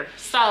still there.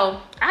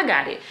 So I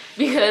got it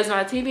because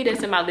my TV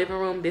that's in my living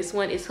room, this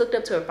one is hooked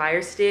up to a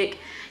Fire Stick.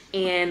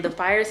 And the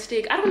Fire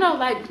Stick, I don't know,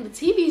 like the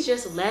TV's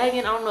just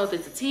lagging. I don't know if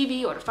it's the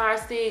TV or the Fire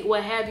Stick,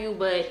 what have you,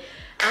 but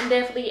I'm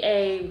definitely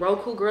a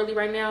Roku girly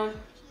right now.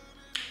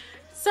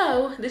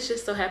 So this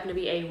just so happened to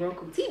be a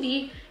Roku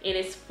TV and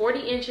it's 40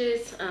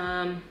 inches.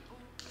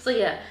 So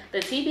yeah, the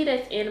TV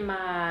that's in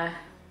my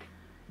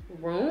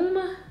room,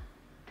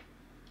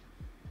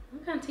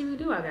 what kind of TV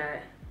do I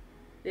got?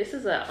 This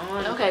is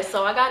okay,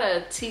 so I got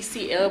a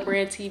TCL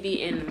brand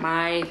TV in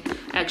my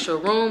actual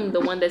room. The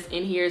one that's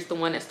in here is the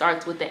one that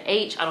starts with the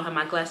H. I don't have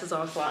my glasses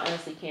on, so I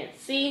honestly can't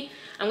see.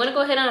 I'm gonna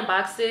go ahead and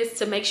unbox this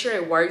to make sure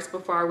it works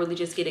before I really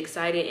just get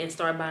excited and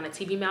start buying a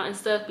TV mount and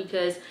stuff,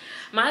 because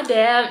my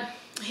dad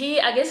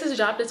I guess his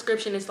job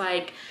description is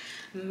like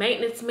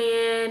maintenance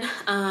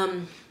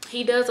man.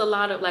 He does a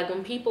lot of like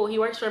when people, he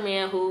works for a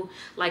man who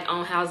like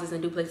own houses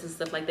and duplexes and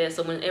stuff like that.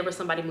 So whenever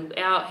somebody move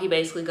out, he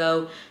basically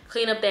go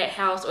clean up that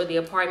house or the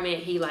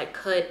apartment. He like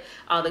cut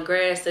all the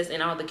grass that's in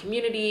all the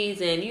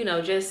communities and, you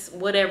know, just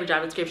whatever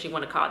job description you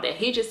want to call that.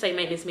 He just say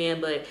maintenance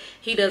man, but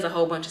he does a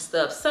whole bunch of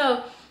stuff.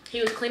 So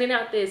he was cleaning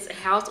out this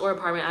house or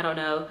apartment, I don't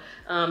know,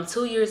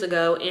 2 years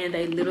ago, and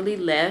they literally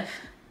left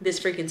this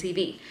freaking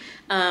TV.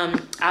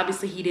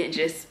 Obviously he didn't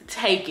just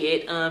take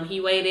it. He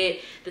waited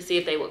to see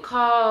if they would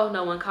call.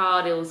 No one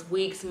called. It was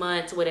weeks,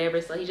 months, whatever.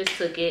 So he just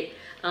took it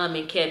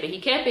and kept it. He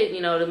kept it,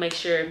 you know, to make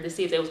sure to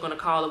see if they was going to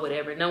call or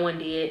whatever. No one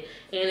did.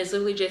 And it's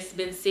literally just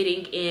been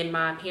sitting in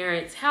my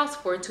parents' house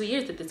for 2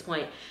 years at this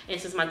point. And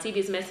since my TV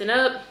is messing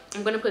up,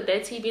 I'm going to put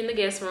that TV in the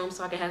guest room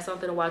so I can have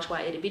something to watch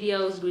while I edit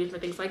videos, do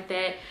different things like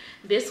that.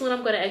 This one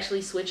I'm going to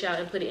actually switch out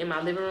and put it in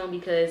my living room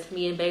because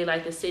me and Bae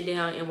like to sit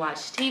down and watch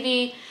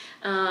TV.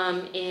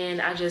 And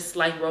I just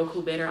like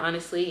Roku better,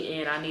 honestly,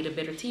 and I need a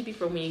better TV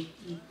for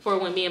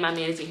when me and my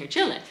man is in here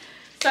chilling.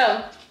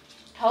 So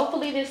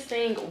hopefully this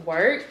thing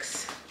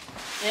works.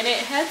 And it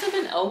hasn't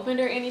been opened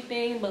or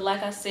anything, but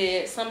like I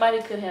said,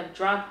 somebody could have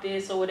dropped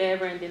this or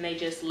whatever and then they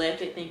just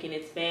left it thinking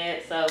it's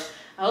bad. So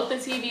I hope the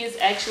TV is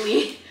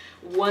actually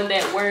one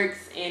that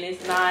works and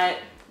it's not,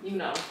 you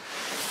know,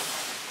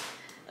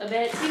 a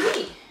bad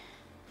TV.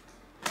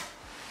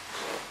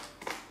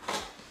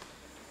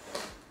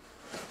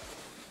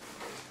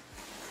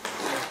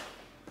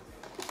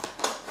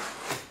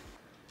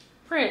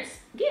 Prince,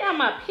 get out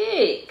my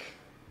pic.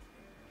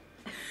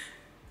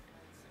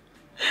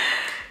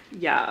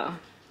 Y'all,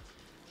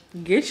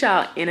 get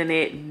y'all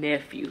internet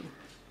nephew.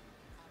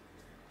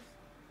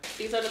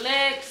 These are the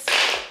legs.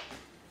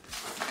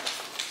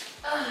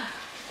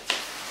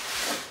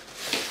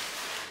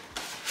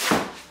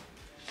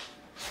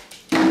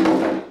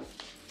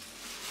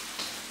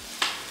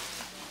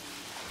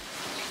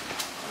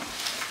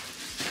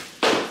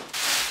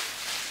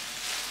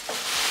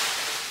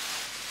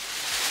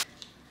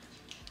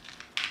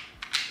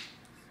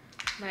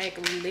 Like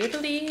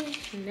literally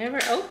never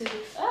opened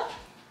it up.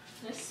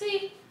 Let's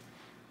see.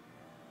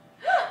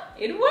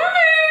 It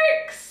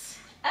works!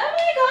 Oh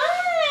my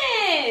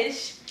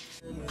gosh!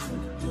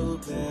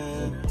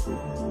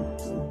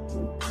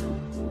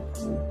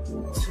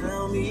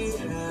 Tell me,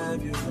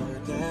 have you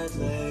heard that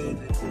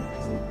lately?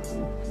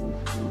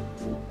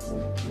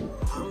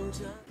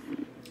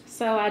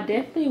 So I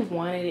definitely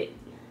wanted it.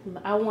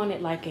 I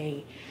wanted like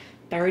a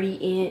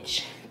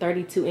 30-inch,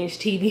 32-inch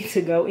TV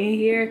to go in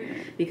here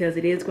because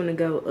it is going to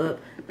go up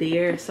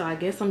there. So I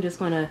guess I'm just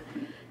going to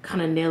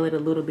kind of nail it a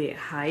little bit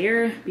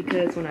higher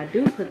because when I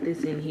do put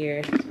this in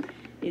here,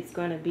 it's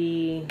going to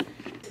be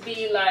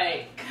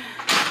like,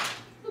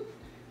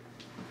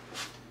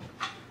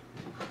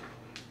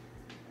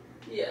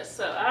 yeah,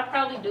 so I'll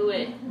probably do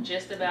it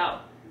just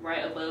about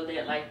right above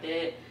that, like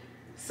that,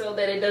 so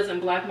that it doesn't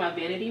block my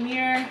vanity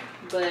mirror,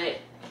 but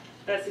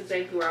that's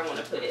exactly where I want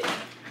to put it.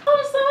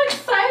 I'm so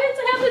excited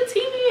to have a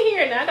TV in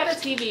here. Now I got a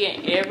TV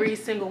in every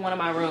single one of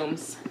my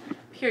rooms,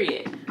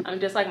 period. I'm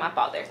just like my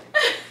father.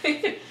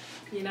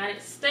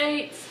 United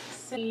States,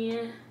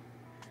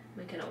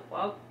 making a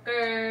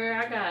walker.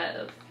 I got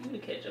a few to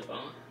catch up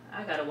on.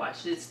 I gotta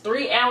watch this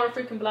 3-hour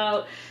freaking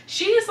vlog.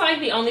 She is like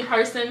the only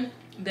person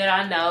that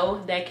I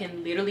know that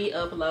can literally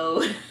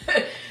upload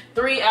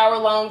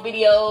 3-hour-long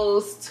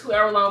videos,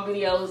 2-hour-long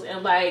videos,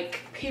 and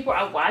like people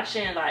are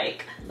watching.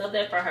 Like, love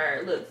that for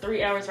her. Look,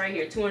 3 hours right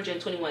here,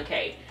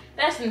 221K.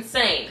 That's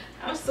insane.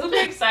 I'm super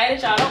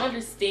excited, y'all. Don't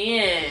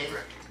understand.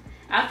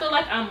 I feel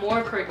like I'm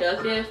more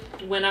productive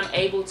when I'm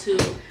able to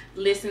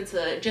listen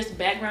to just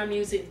background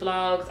music,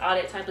 vlogs, all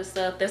that type of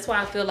stuff. That's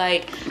why I feel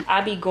like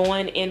I be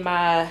going in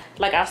my,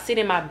 like I'll sit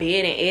in my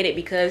bed and edit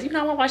because, you know,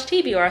 I want to watch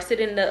TV, or I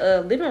sit in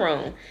the living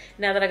room.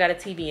 Now that I got a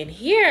TV in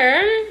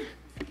here,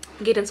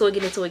 get into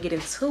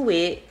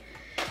it,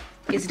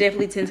 it's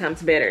definitely 10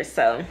 times better.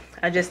 So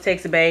I just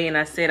texted Bae and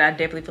I said I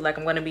definitely feel like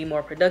I'm going to be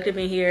more productive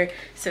in here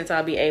since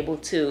I'll be able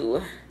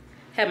to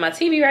have my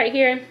TV right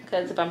here,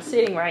 because if I'm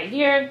sitting right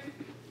here,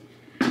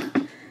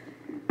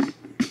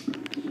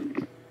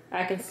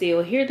 I can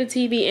still hear the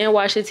TV and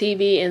watch the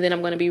TV, and then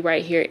I'm going to be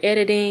right here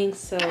editing.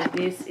 So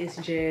this is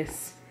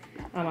just,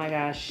 oh my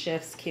gosh,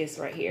 chef's kiss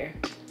right here.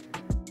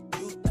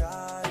 You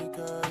got it,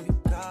 girl, you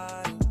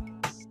got it.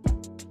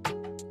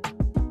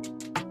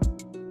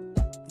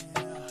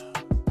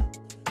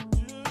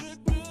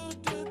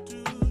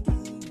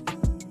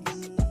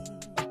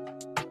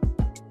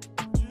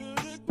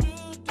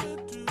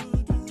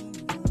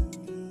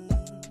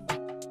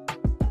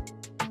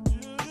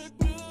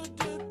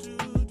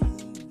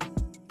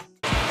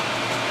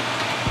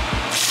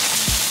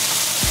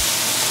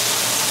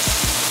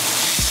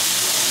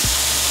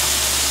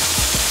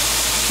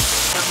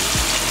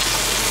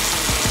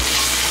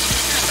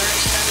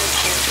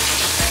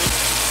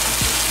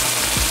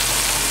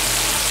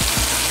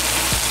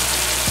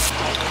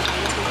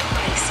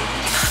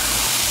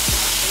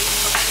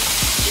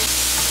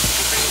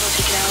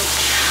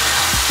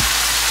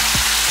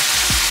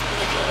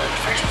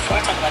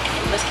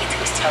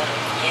 told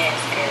her,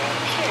 yes, girl,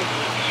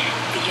 period.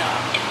 But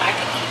y'all, if I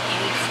could eat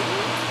any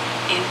food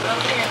and go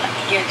over there, like,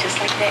 yeah, just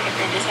like that, and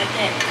then just like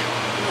that,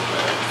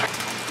 look.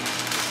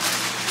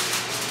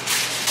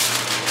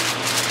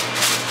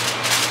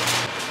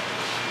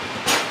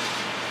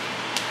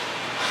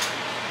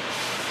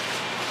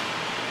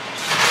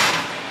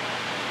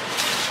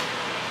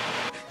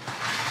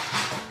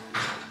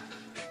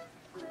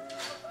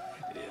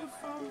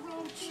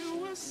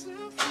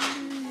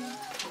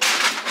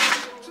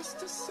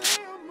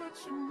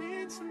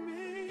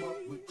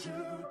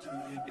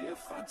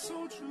 If I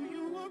told you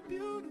you were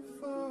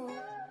beautiful,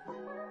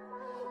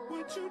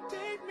 would you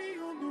date me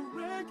on the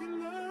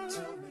regular?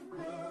 Tell me,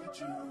 would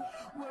you?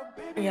 Well,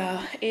 baby.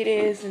 Yeah, it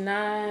is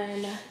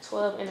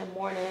 9:12 in the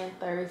morning,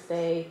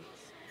 Thursday,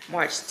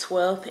 March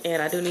 12th,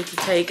 and I do need to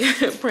take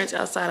Prince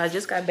outside. I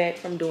just got back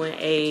from doing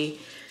a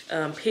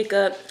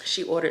pickup.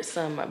 She ordered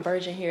some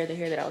virgin hair, the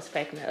hair that I was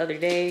packing the other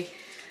day,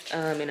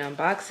 in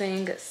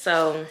unboxing.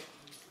 So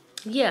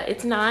yeah,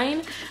 it's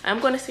 9.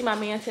 I'm going to see my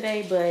man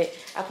today, but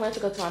I plan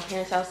to go to my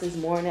parents' house this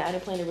morning. I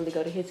didn't plan to really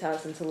go to his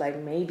house until like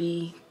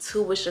maybe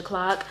 2-ish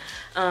o'clock.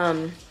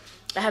 I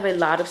have a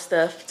lot of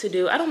stuff to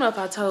do. I don't know if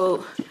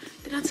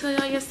did I tell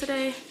y'all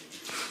yesterday?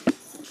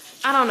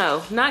 I don't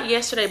know, not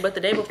yesterday, but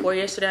the day before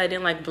yesterday, I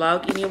didn't like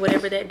vlog any or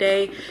whatever that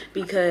day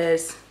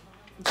because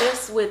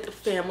just with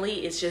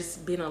family, it's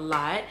just been a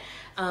lot.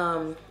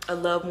 A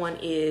loved one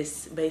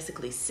is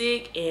basically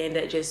sick, and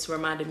that just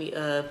reminded me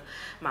of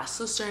my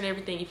sister and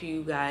everything. If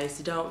you guys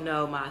don't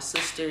know, my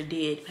sister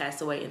did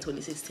pass away in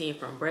 2016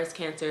 from breast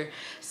cancer.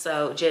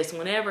 So just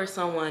whenever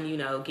someone, you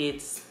know,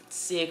 gets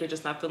sick or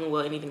just not feeling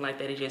well, anything like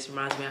that, it just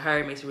reminds me of her.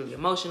 It makes me really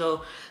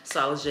emotional. So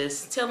I was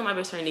just telling my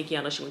best friend Nikki,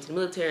 I know she went to the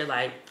military,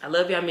 like, I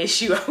love you, I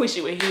miss you, I wish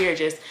you were here. I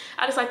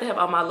just like to have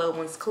all my loved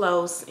ones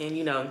close and,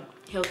 you know,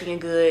 healthy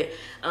and good,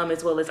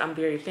 as well as I'm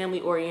very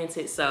family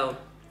oriented. So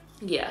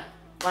yeah,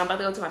 well, I'm about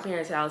to go to my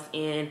parents' house,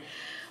 and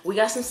we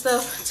got some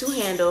stuff to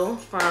handle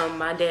from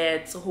my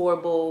dad's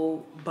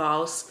horrible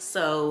boss.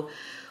 So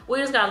we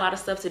just got a lot of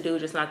stuff to do,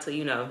 just not to,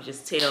 you know,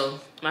 just tell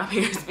my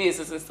parents'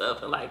 business and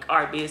stuff, and like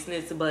our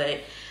business. But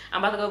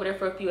I'm about to go over there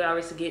for a few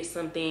hours to get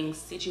some things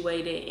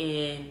situated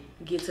and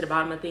get to the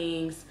bottom of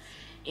things.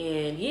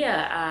 And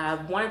yeah,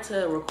 I wanted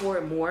to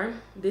record more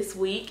this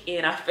week,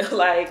 and I feel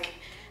like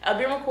I've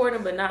been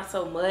recording, but not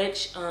so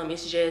much.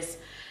 It's just,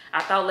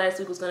 I thought last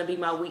week was gonna be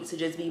my week to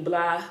just be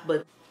blah,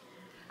 but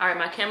all right,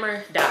 my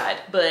camera died.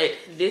 But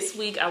this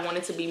week I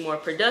wanted to be more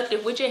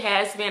productive, which it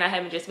has been. I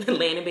haven't just been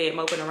laying in bed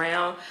moping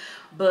around,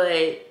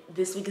 but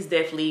this week is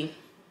definitely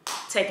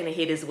taking a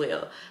hit as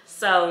well.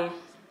 So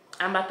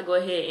I'm about to go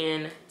ahead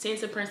and tend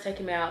to Prince, take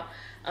him out.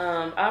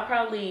 I'll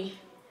probably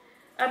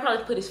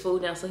put his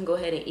food down so he can go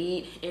ahead and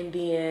eat, and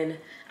then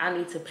I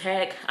need to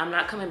pack. I'm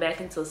not coming back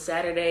until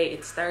Saturday.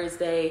 It's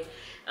Thursday.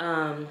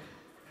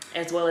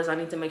 As well as I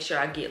need to make sure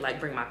I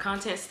bring my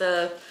content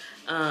stuff.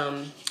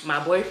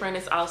 My boyfriend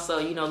is also,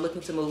 you know,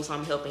 looking to move, so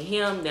I'm helping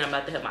him. Then I'm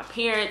about to help my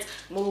parents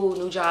move,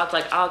 new jobs,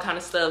 like all kind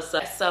of stuff.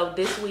 So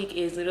this week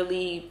is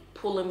literally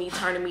pulling me,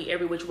 turning me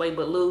every which way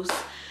but loose.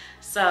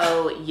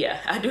 So yeah,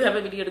 I do have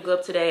a video to go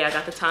up today. I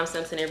got the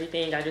timestamps and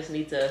everything. I just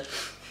need to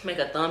make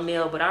a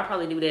thumbnail, but I'll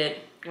probably do that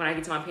when I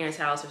get to my parents'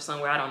 house or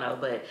somewhere, I don't know.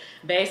 But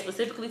Babe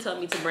specifically told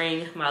me to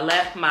bring my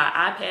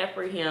iPad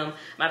for him.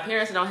 My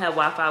parents don't have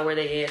Wi-Fi where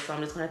they at, so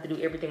I'm just gonna have to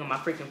do everything on my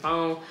freaking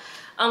phone,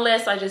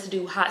 unless I just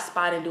do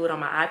hotspot and do it on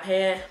my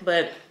iPad.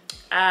 But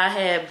I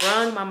had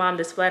brung my mom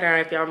this flat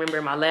iron, if y'all remember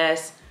in my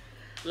last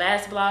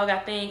vlog, I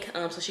think,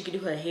 so she could do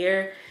her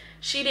hair.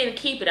 She didn't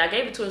keep it. I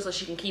gave it to her so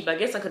she can keep it. I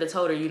guess I could have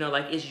told her, you know,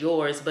 like, it's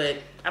yours, but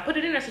I put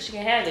it in there so she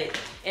can have it.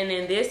 And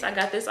then this, I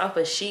got this off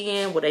of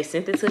Shein. Well, they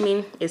sent it to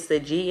me. It's the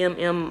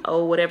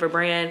GRWM whatever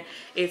brand.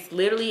 It's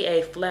literally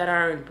a flat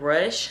iron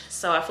brush.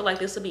 So I feel like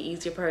this will be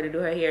easier for her to do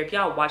her hair. If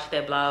y'all watched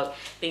that vlog,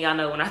 then y'all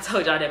know when I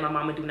told y'all that my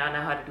mama do not know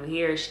how to do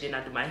hair. She did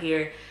not do my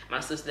hair. My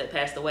sister that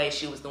passed away,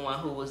 she was the one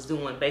who was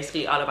doing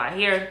basically all of our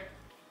hair.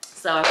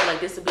 So I feel like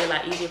this would be a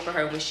lot easier for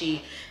her when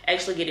she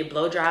actually get it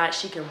blow dried.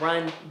 She can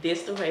run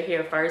this through her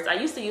hair first. I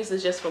used to use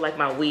this just for like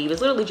my weave.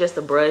 It's literally just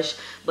a brush,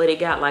 but it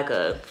got like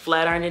a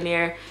flat iron in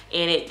there,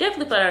 and it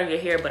definitely flat iron your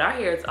hair, but our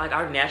hair is like,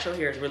 our natural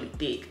hair is really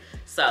thick.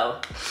 So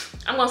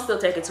I'm gonna still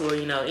take it to her,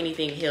 you know,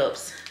 anything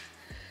helps.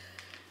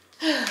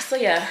 So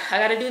yeah, I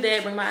gotta do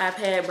that, bring my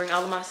iPad, bring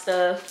all of my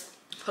stuff,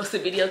 post a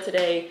video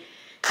today,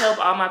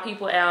 help all my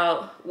people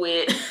out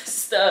with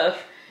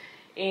stuff.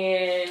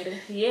 And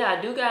yeah, I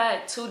do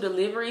got 2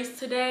 deliveries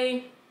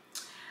today.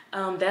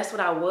 That's what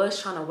I was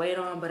trying to wait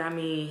on, but I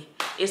mean,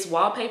 it's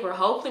wallpaper.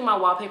 Hopefully my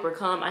wallpaper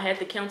come. I had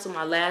to cancel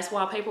my last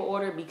wallpaper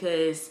order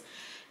because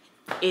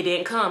it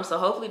didn't come. So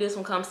hopefully this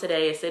one comes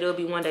today. It said it'll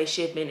be 1-day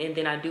shipping, and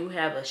then I do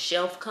have a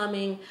shelf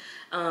coming.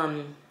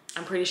 I'm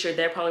pretty sure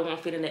that probably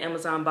won't fit in the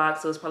Amazon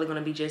box, so it's probably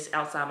gonna be just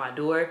outside my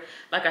door.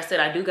 Like I said,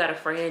 I do got a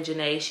friend,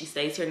 Janee. She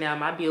stays here now in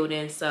my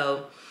building,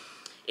 so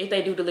if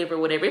they do deliver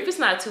whatever, if it's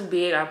not too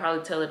big, I'll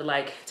probably tell her to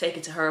like take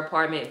it to her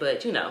apartment.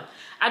 But you know,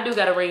 I do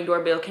got a Ring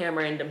doorbell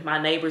camera, and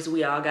my neighbors,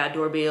 we all got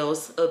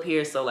doorbells up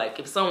here, so like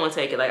if someone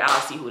take it, like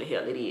I'll see who the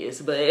hell it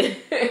is. But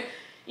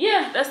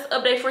yeah, that's the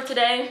update for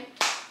today.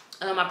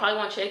 I probably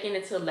won't check in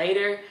until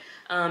later.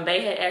 Bae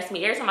had asked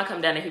me every time I come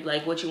down there, he'd be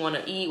like, what you want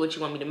to eat, what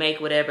you want me to make,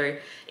 whatever.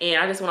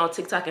 And I just went on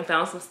TikTok and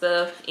found some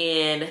stuff,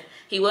 and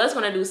he was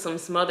going to do some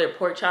smothered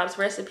pork chops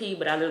recipe,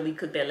 but I literally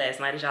cooked that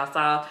last night, as y'all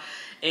saw.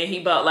 And he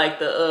bought like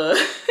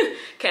the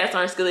cast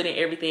iron skillet and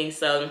everything.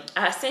 So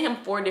I sent him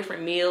 4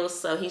 different meals.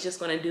 So he's just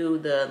going to do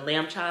the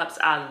lamb chops.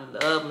 I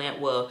love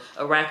lamb, well,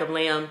 a rack of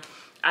lamb.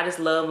 I just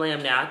love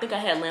lamb now. I think I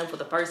had lamb for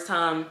the first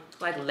time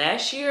like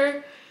last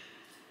year.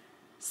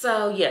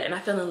 So yeah, and I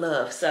fell in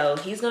love. So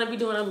he's gonna be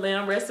doing a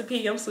lamb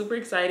recipe. I'm super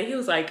excited. He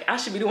was like, I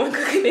should be the one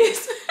cooking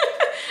this.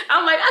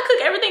 I'm like, I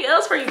cook everything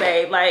else for you,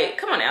 babe. Like,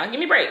 come on now, give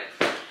me a break.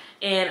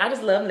 And I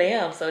just love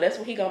lamb, so that's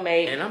what he gonna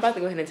make. And I'm about to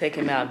go ahead and take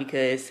him out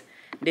because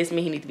this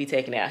means he needs to be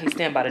taken out. He's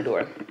standing by the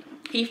door.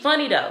 He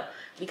funny though,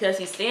 because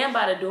he's standing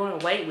by the door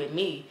and wait with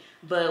me.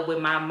 But with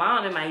my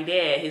mom and my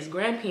dad, his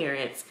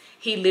grandparents,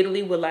 he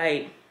literally would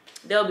like,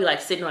 they'll be like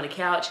sitting on the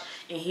couch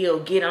and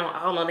he'll get on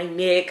all on their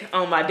neck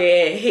on my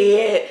dad's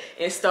head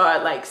and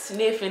start like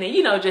sniffing and,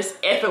 you know, just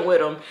effing with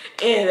them.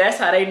 And that's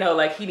how they know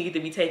like he needs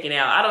to be taken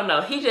out. I don't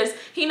know.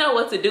 He know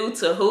what to do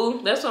to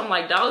who. That's why I'm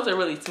like, dogs are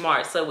really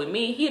smart. So with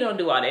me, he don't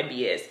do all that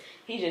BS.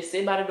 He just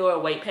sit by the door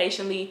and wait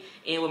patiently.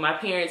 And with my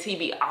parents, he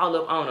be all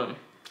up on them.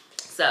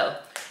 So,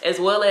 as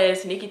well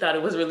as Nikki thought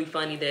it was really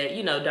funny that,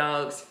 you know,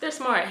 dogs, they're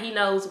smart. He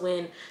knows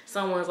when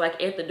someone's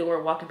like at the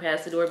door, walking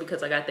past the door,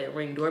 because I got that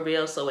Ring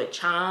doorbell, so it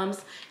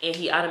chimes, and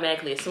he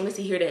automatically, as soon as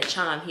he hear that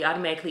chime, he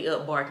automatically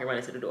up bark and run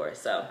into the door.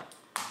 So,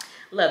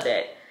 love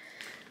that.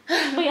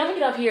 But yeah, I'm gonna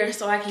get up here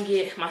so I can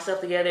get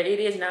myself together. It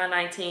is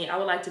 9:19. I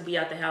would like to be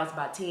out the house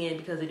by 10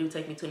 because it do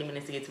take me 20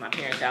 minutes to get to my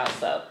parents' house.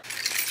 So.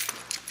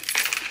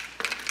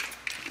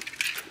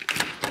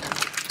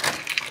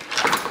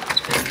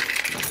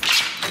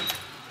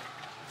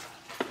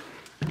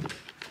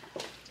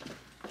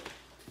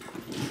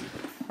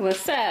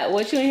 What's up?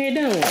 What you in here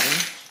doing?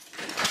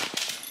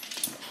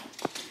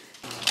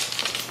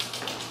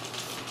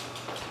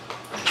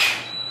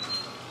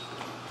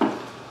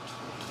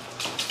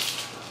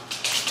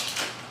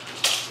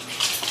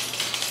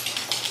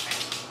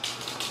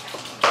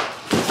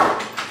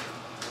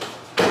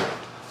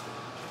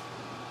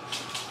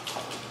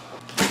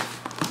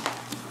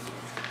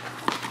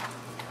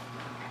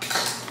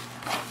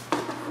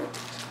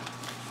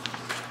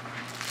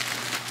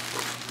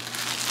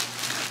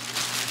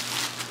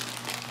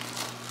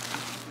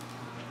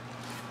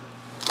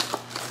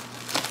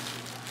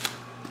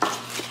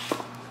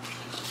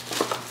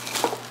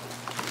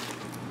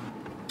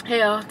 Hey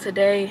y'all,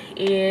 today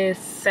is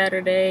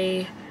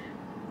Saturday,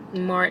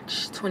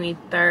 March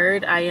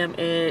 23rd. I am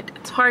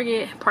at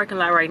Target parking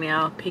lot right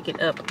now picking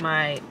up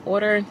my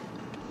order.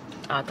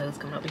 Oh, I thought it was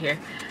coming over here.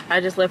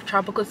 I just left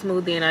Tropical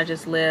Smoothie and I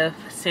just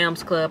left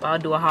Sam's Club. I'll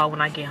do a haul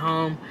when I get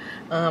home.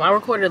 I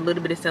recorded a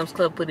little bit of Sam's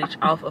Club footage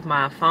off of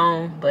my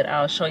phone, but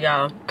I'll show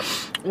y'all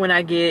when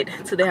I get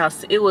to the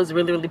house. It was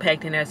really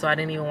packed in there, so I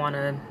didn't even want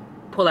to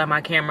pull out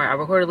my camera. I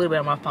recorded a little bit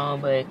on my phone,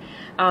 but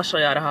I'll show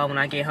y'all the haul when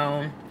I get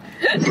home.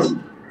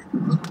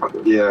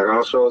 Yeah,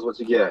 I'll show us what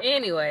you get.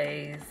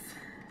 Anyways,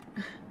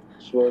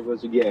 Show us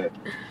what you get.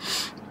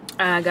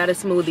 I got a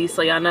smoothie,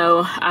 so y'all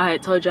know I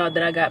had told y'all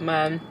that I got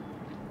my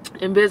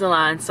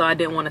Invisalign, so I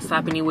didn't want to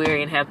stop anywhere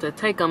and have to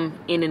take them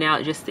in and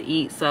out just to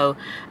eat. So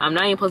I'm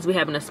not even supposed to be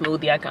having a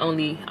smoothie. I can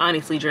only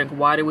honestly drink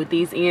water with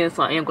these in,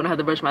 so I am gonna have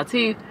to brush my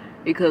teeth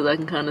because I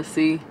can kind of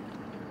see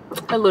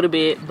a little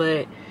bit.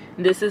 But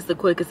this is the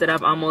quickest that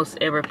I've almost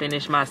ever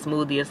finished my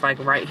smoothie. It's like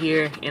right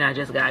here and I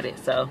just got it.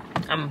 So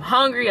I'm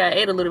hungry. I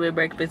ate a little bit of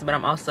breakfast, but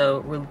I'm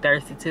also really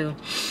thirsty too.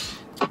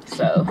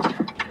 So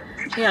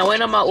yeah,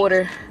 waiting on my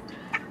order.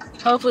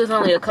 Hopefully it's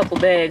only a couple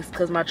bags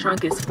because my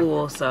trunk is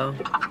full. So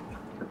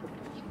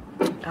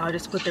I'll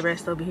just put the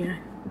rest over here.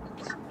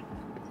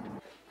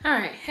 All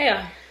right, hey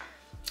y'all.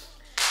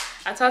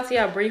 I talked to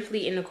y'all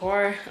briefly in the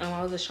car.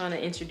 I was just trying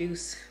to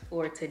introduce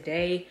for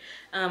today.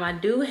 I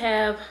do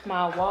have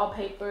my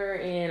wallpaper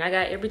and I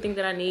got everything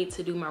that I need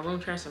to do my room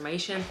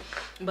transformation,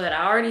 but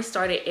I already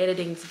started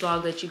editing this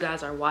vlog that you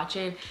guys are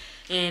watching,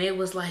 and it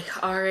was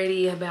like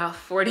already about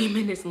 40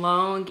 minutes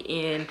long,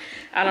 and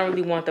I don't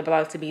really want the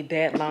vlog to be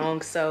that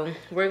long. So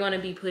we're gonna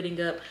be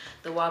putting up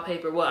the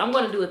wallpaper. Well, I'm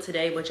gonna do it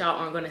today, but y'all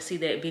aren't gonna see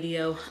that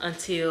video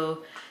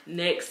until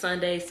next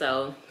Sunday.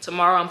 So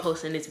tomorrow I'm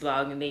posting this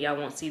vlog, and then y'all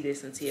won't see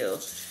this until,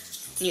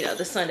 you know,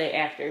 the Sunday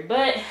after.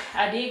 But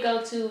I did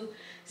go to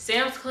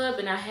Sam's Club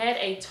and I had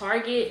a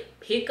Target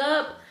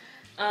pickup.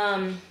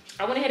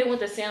 I went ahead and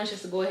went to Sam's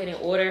just to go ahead and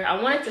order.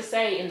 I wanted to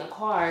say in the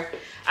car,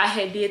 I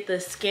had did the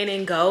scan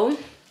and go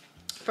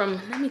from,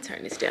 let me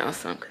turn this down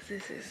some because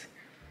this is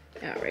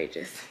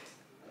outrageous.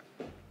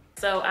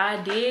 So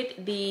I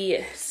did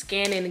the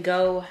scan and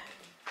go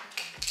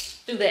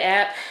through the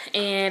app,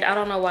 and I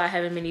don't know why I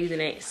haven't been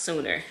using it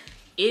sooner.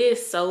 It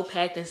is so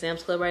packed in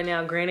Sam's Club right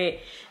now. Granted,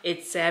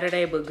 it's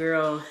Saturday, but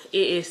girl,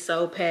 it is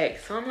so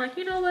packed. So I'm like,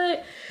 you know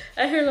what?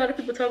 I hear a lot of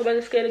people talk about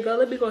the scan and go.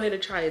 Let me go ahead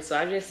and try it. So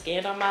I just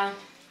scanned on my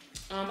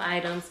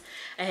items.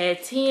 I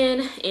had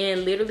 10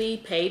 and literally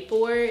paid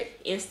for it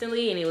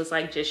instantly, and it was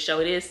like, just show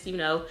this, you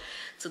know,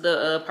 to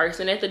the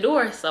person at the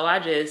door. So I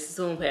just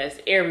zoomed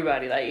past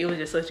everybody. Like, it was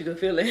just such a good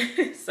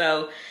feeling.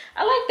 So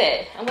I like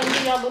that. I'm gonna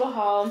give y'all a little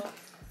haul.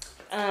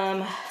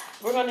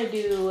 We're gonna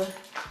do,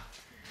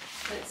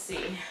 let's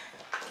see.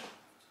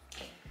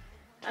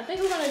 I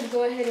think we're gonna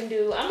go ahead and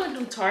do, I'm gonna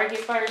do Target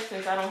first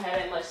since I don't have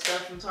that much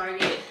stuff from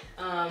Target.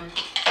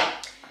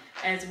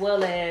 As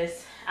well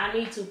as I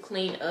need to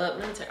clean up.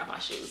 Let me take off my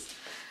shoes.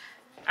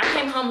 I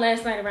came home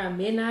last night around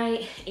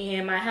midnight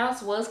and my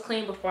house was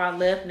clean before I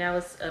left. Now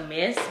it's a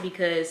mess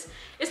because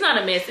it's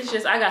not a mess. It's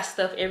just I got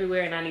stuff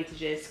everywhere and I need to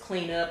just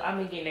clean up. I've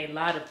been getting a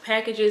lot of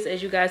packages,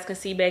 as you guys can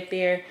see back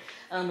there.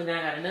 And then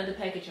I got another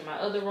package in my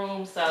other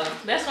room. So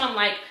that's why I'm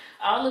like,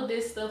 all of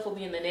this stuff will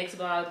be in the next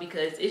vlog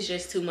because it's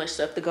just too much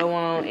stuff to go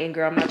on. And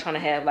girl, I'm not trying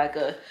to have like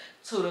a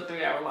 2 to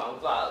 3 hour long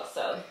vlog.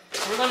 So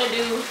we're gonna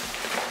do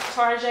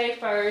Target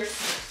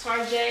first.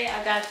 Target,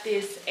 I got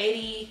this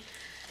 80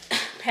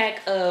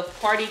 pack of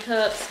party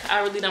cups.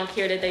 I really don't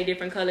care that they're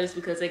different colors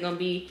because they're gonna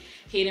be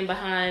hidden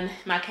behind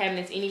my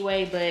cabinets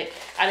anyway, but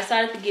I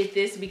decided to get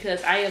this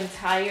because I am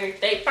tired.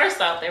 First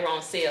off, they were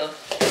on sale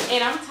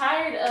and I'm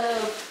tired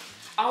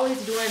of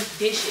always doing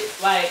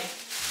dishes. Like,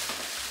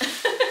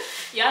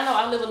 y'all know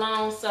I live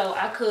alone, so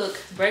I cook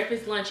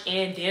breakfast, lunch,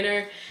 and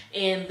dinner,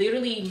 and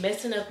literally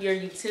messing up your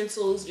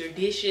utensils, your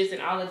dishes,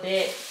 and all of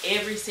that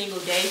every single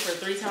day for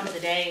 3 times a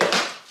day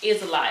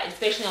is a lot,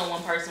 especially on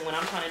one person when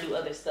I'm trying to do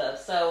other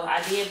stuff. So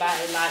I did buy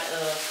a lot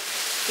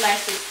of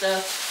plastic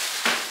stuff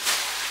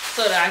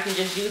so that I can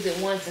just use it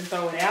once and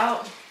throw it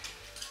out.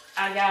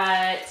 I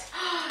got,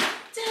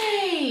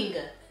 dang!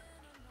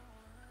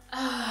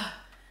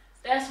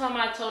 That's why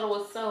my total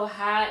was so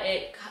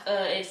high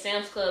at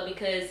Sam's Club,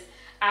 because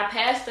I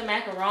passed the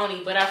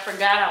macaroni, but I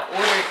forgot I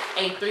ordered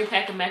a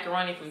 3-pack of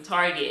macaroni from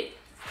Target.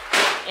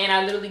 And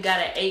I literally got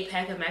an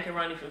 8-pack of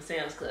macaroni from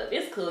Sam's Club.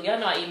 It's cool. Y'all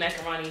know I eat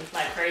macaroni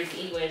like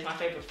crazy anyway. It's my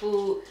favorite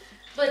food.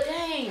 But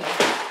dang.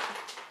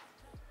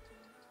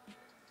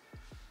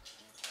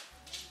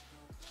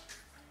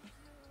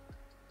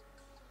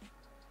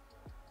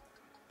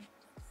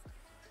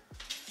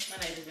 My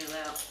neighbor's been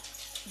loud.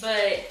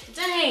 But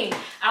dang,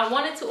 I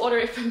wanted to order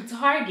it from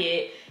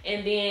Target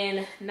and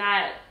then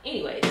not.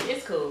 Anyways,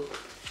 it's cool.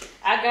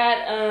 I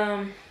got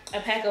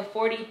a pack of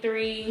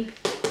 43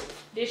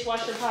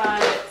 dishwasher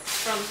pods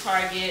from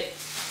Target.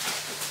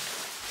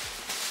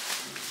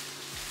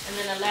 And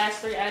then the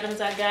last 3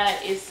 items I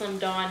got is some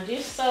Dawn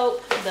dish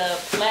soap, the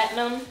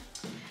platinum.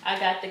 I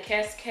got the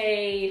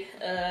Cascade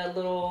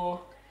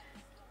little,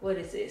 what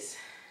is this?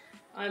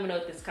 I don't even know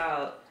what this is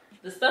called.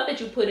 The stuff that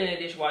you put in a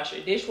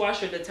dishwasher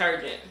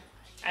detergent.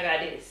 I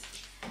got this.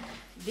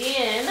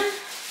 Then,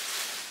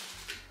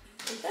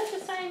 is that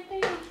the same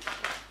thing?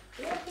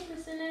 Did I put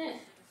this in it?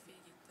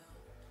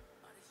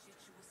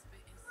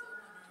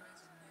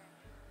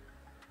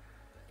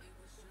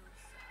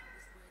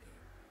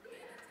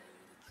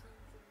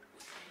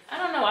 I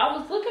don't know. I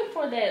was looking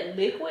for that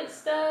liquid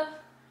stuff,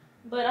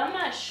 but I'm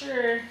not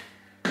sure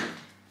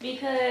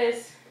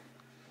because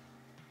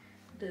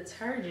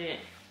detergent.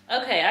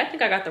 Okay, I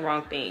think I got the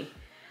wrong thing.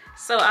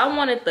 So I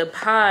wanted the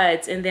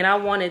pods and then I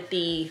wanted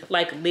the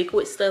like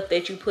liquid stuff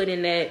that you put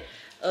in that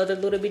other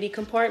little bitty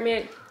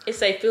compartment. It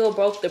say fill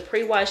both the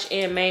pre-wash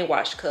and main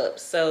wash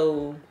cups.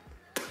 So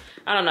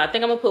I don't know. I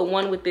think I'm gonna put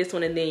one with this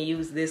one and then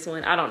use this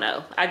one. I don't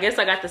know. I guess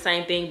I got the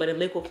same thing but in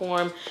liquid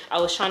form. I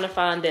was trying to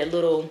find that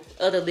little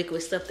other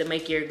liquid stuff to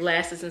make your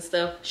glasses and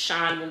stuff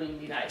shine really,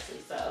 really nicely.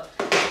 So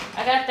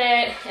I got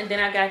that, and then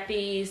I got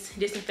these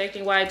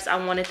disinfecting wipes.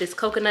 I wanted this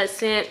coconut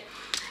scent,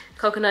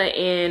 coconut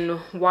and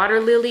water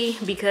lily,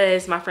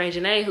 because my friend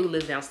Janee, who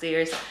lives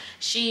downstairs,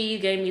 she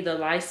gave me the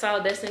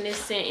Lysol that's in this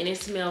scent and it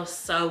smells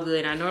so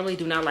good. I normally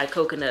do not like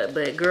coconut,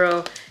 but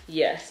girl,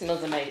 yeah, it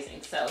smells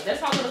amazing. So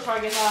that's my little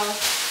Target haul.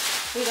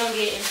 We're gonna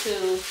get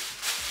into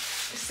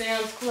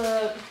Sam's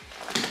Club.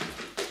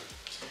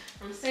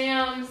 From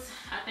Sam's,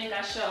 I think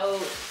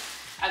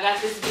I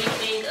got this big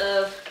thing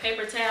of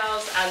paper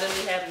towels. I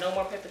literally have no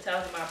more paper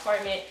towels in my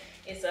apartment.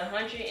 It's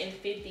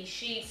 150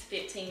 sheets,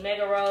 15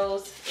 mega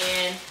rolls,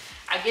 and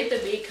I get the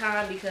big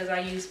kind because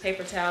I use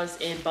paper towels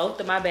in both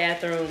of my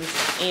bathrooms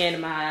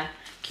and my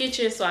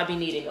kitchen, so I be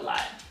needing a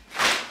lot.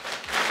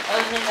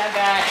 Other things I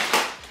got,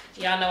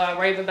 y'all know I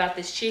rave about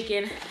this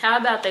chicken. How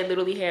about they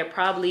literally had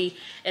probably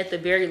at the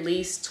very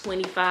least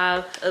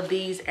 25 of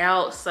these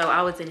out, so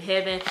I was in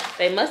heaven.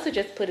 They must have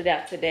just put it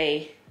out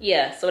today.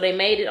 Yeah, so they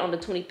made it on the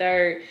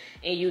 23rd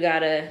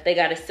and they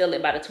gotta sell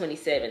it by the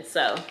 27th.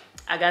 So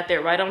I got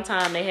there right on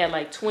time. They had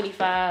like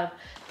 25,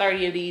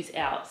 30 of these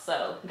out.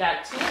 So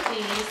got 2 of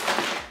these,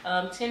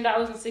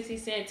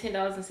 $10.60,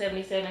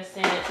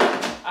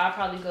 $10.77. I'll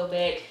probably go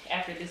back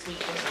after this week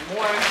for some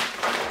more.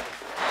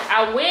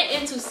 I went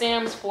into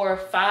Sam's for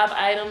 5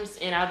 items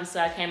and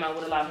obviously I came out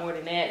with a lot more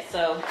than that.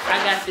 So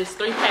I got this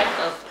 3-pack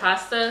of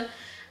pasta,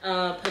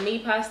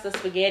 panini pasta,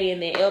 spaghetti,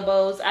 and then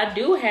elbows. I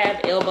do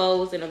have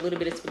elbows and a little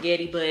bit of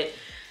spaghetti, but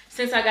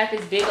since I got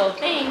this big old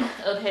thing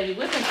of heavy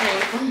whipping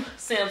cream from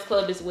Sam's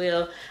Club as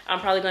well, I'm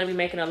probably gonna be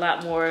making a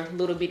lot more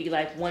little bitty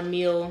like 1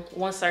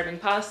 serving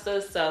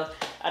pastas. So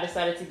I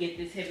decided to get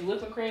this heavy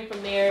whipping cream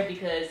from there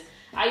because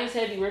I use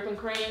heavy whipping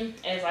cream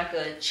as like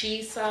a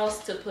cheese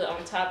sauce to put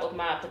on top of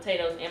my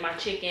potatoes and my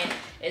chicken,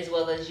 as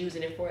well as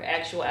using it for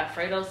actual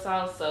Alfredo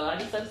sauce. So I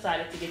just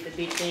decided to get the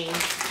big thing.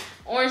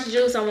 Orange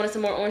juice, I wanted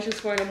some more orange juice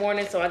for in the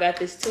morning, so I got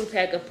this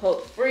 2-pack of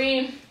pulp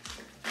free.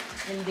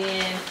 And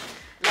then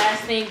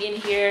last thing in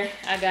here,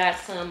 I got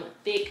some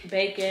thick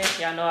bacon.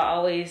 Y'all know I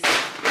always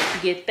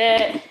get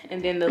that.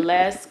 And then the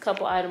last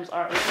couple items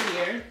are over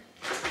here.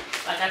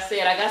 Like I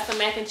said, I got some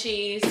mac and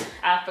cheese.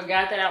 I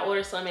forgot that I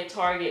ordered some at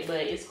Target,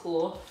 but it's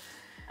cool.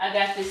 I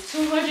got this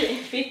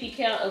 250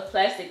 count of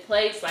plastic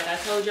plates. Like I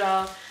told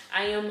y'all,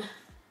 I am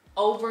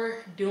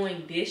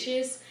overdoing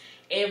dishes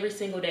every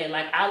single day.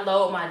 Like I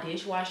load my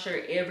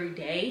dishwasher every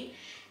day,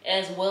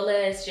 as well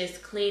as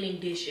just cleaning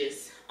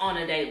dishes on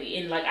a daily.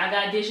 And like I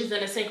got dishes in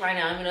the sink right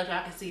now. I don't know if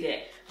y'all can see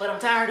that, but I'm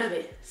tired of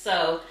it.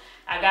 So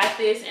I got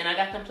this, and I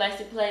got them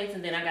plastic plates,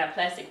 and then I got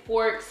plastic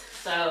forks.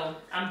 So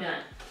I'm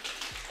done.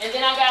 And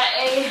then I got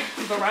a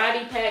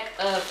variety pack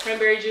of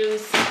cranberry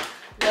juice.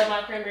 Love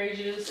my cranberry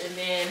juice. And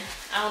then,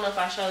 I don't know if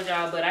I showed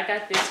y'all, but I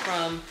got this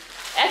from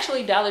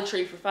actually Dollar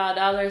Tree for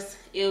 $5.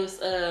 It was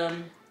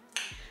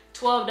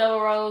 12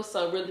 double rolls,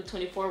 so really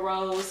 24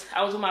 rolls.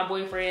 I was with my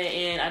boyfriend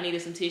and I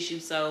needed some tissue,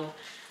 so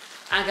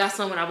I got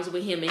some when I was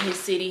with him in his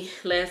city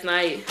last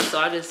night. So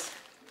I just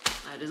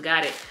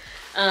got it.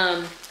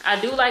 I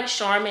do like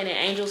Charmin and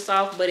Angel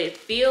Soft, but it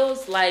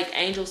feels like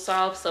Angel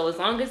Soft, so as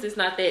long as it's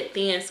not that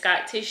thin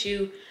Scott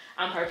tissue,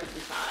 I'm perfectly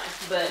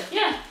fine. But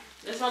yeah,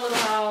 that's my little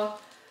haul.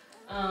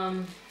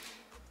 I'm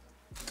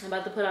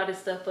about to put all this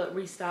stuff up,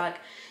 restock,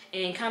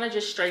 and kind of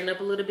just straighten up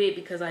a little bit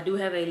because I do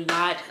have a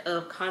lot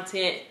of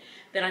content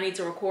that I need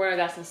to record. I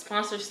got some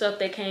sponsor stuff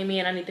that came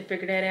in. I need to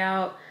figure that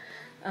out,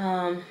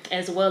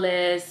 as well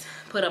as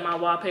put up my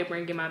wallpaper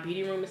and get my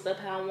beauty room and stuff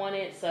how I want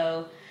it.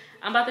 So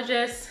I'm about to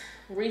just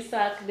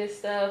restock this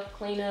stuff,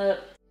 clean up.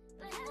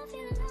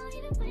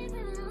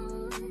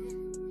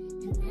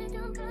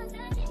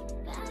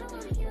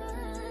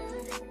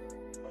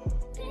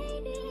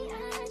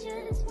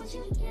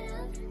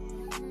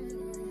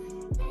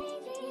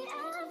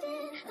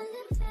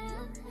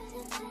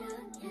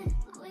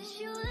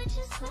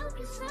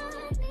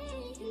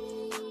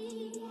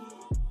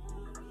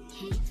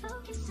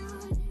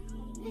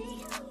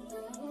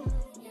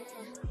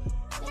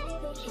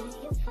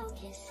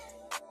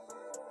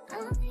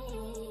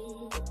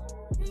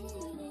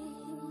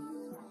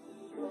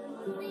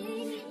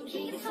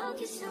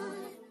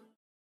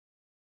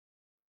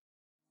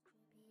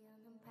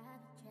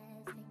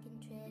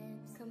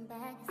 Come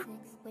back at 6,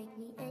 wake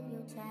me and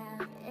your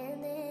child,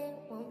 and then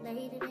won't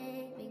lay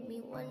today. Make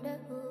me wonder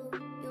who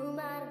you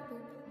might have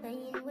been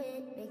playing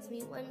with. Makes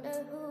me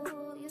wonder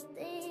who you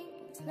think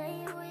you're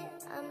playing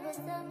with. I'm just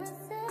telling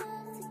myself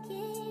to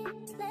keep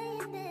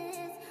playing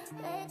this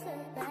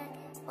record back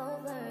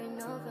over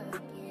and over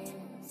again.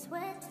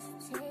 Swear that you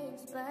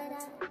changed, but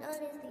I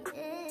noticed the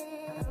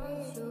end. I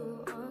want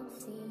you on the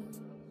scene.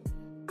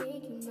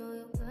 Think you know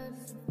your girl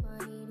is so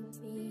funny to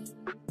me.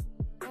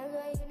 That's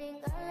why you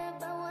didn't got left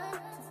by one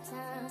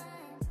time.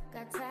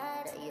 Got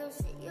tired of your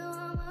shit, you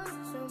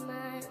almost your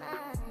mind.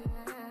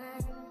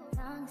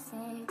 Long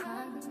say,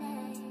 call your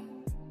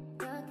name.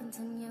 You'll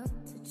continue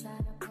to try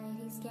to play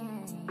these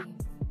games.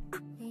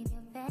 Leave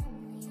your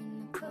family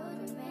in the cold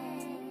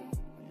rain.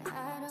 And I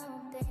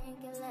don't think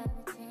you'll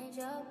ever change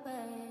your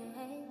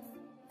ways.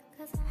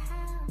 Cause our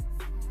house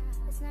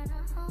is not a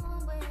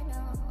home where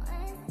no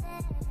one's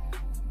there.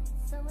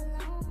 So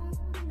alone,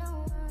 no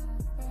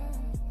one's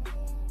there.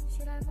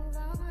 Should I move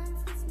on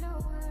since no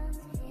one's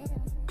here?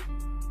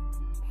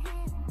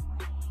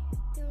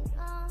 You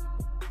know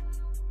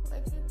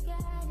what you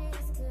got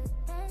is good,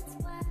 that's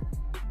why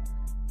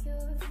you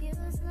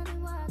refuse to let me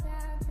walk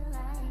out to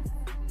life.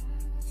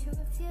 You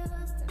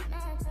refuse to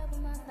match up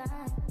with my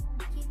vibe.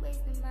 You keep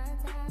wasting my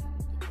time,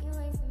 you keep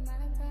wasting my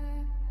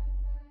time.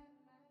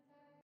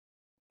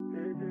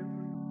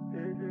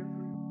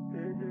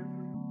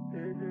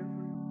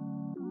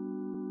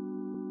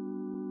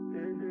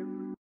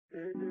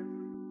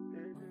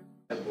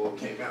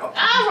 Came out.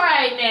 All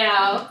right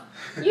now,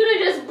 you done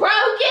just broke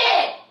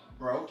it.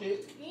 Broke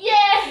it?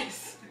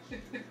 Yes.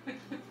 It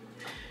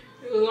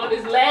was on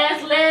his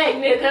last leg,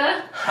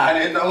 nigga. I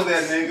didn't know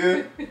that,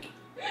 nigga.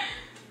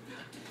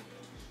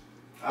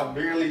 I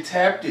barely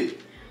tapped it.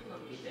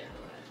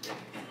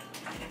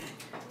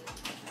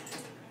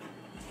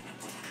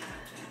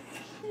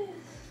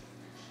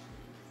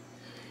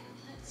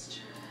 Let's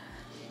try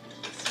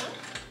this one.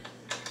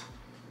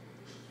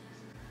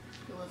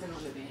 It wasn't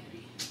on the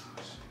vanity.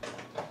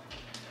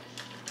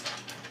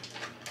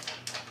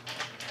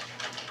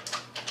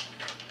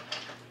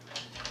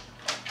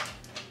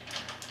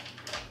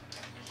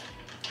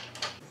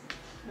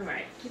 All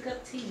right, pick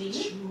up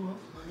TV.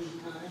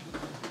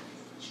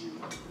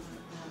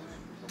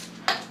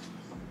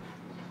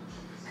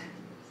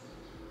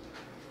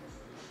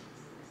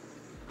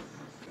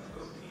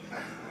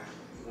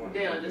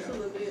 Down just a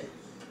little bit.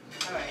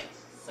 All right,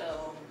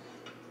 so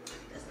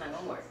that's not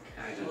gonna work.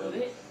 All right, a little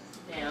bit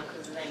down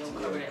because it ain't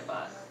gonna cover that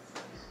box.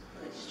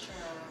 Let's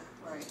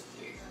try right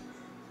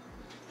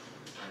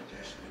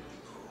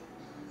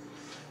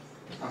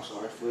I'm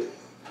sorry, foot.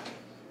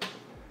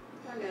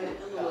 I got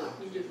it. I'm gonna look.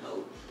 You just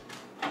hold.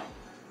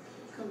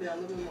 Come down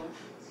a little bit more.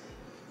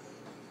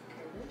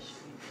 Okay, that's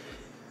sweet.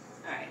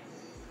 Alright.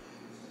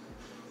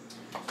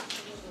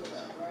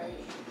 Right.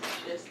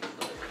 Just a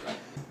little bit.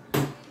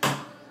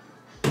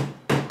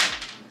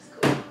 That's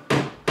cool.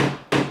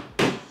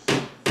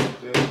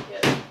 Good.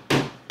 Yep.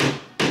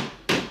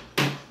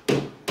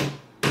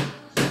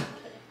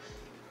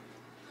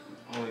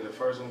 Only the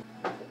first one.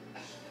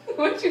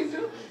 What you do?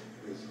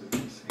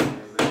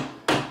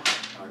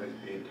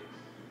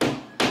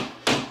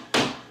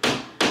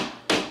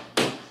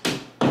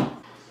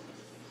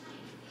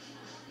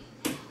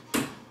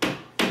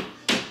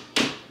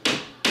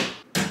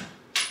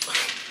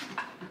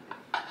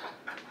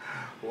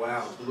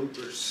 Wow,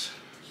 bloopers.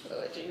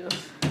 Oh,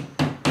 Jesus.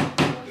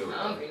 I'm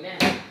hungry now.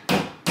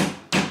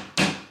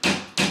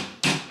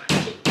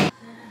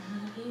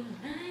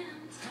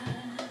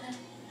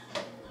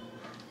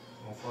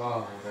 No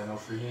problem, I got no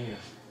free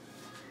hands.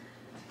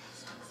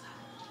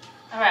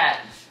 Alright.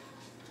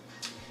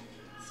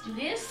 Let's do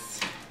this.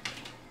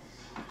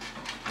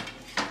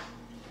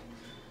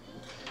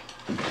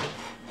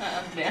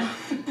 Down.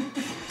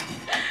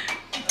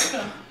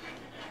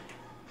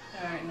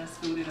 Alright, now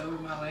scoot it over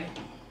my way.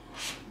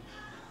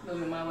 A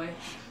little bit my way.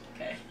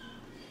 Okay.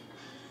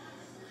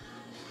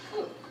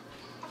 Ooh.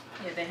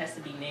 Yeah, that has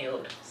to be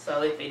nailed.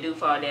 So if it do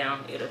fall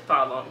down, it'll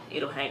fall on,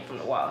 it'll hang from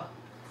the wall.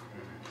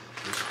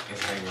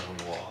 It's hanging from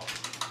the wall.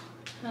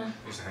 Huh?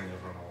 It's hanging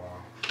from the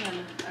wall. No,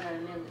 I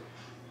gotta nail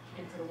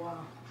it into the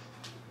wall.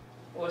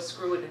 Or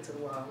screw it into the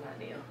wall, not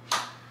nail.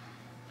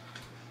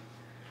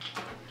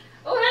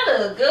 Oh, that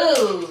look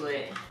good. Woo,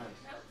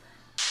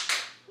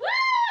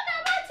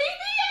 got my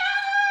TV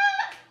out.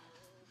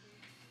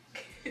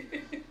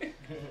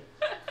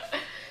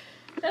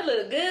 That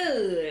look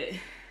good.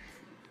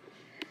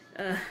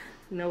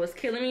 You know what's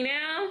killing me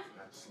now?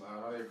 Slide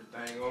out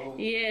everything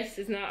over. Yes,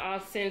 it's not all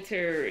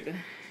centered.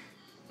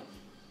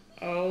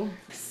 Oh,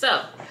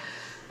 so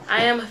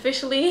I am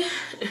officially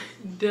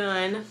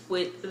done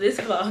with this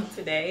vlog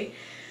today.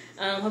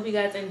 Hope you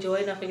guys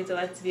enjoyed. Don't forget to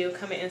like this video,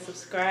 comment, and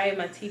subscribe.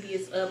 My TV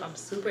is up. I'm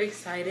super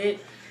excited.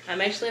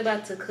 I'm actually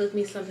about to cook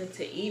me something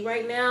to eat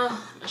right now.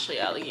 I'll show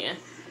y'all again.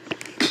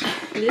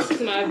 This is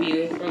my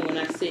view from when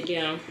I sit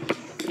down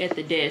at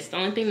the desk. The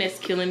only thing that's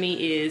killing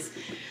me is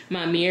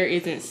my mirror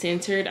isn't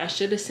centered. I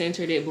should have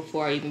centered it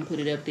before I even put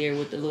it up there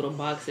with the little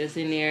box that's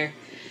in there.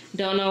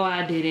 Don't know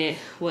why I didn't.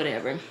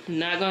 Whatever. I'm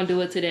not gonna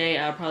do it today.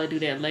 I'll probably do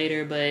that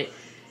later, but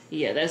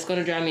yeah, that's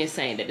gonna drive me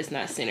insane that it's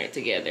not centered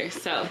together.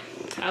 So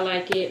I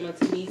like it. My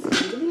TV's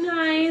really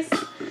nice.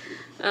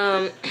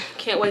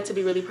 Can't wait to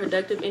be really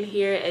productive in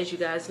here. As you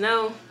guys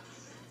know,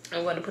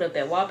 I'm going to put up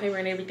that wallpaper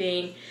and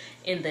everything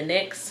in the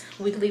next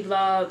weekly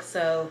vlog.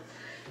 So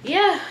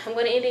yeah, I'm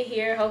going to end it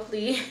here.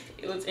 Hopefully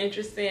it was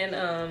interesting.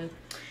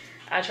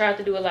 I tried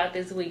to do a lot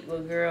this week,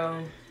 but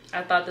girl,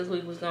 I thought this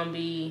week was going to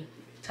be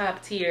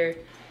top tier,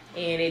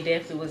 and it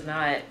definitely was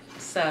not.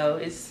 So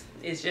it's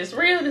just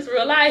real. It's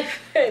real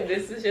life.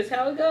 This is just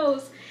how it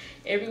goes.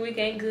 Every week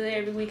ain't good.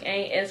 Every week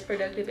ain't as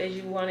productive as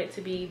you want it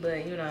to be,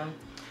 but you know,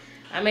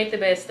 I make the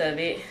best of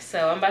it.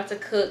 So I'm about to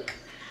cook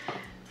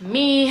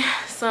me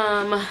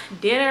some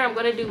dinner. I'm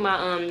gonna do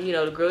my you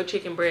know, the grilled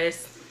chicken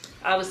breast,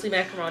 obviously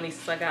macaroni,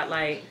 since I got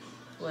like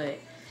what,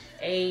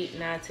 8,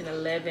 9, 10,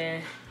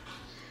 11,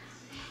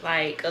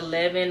 like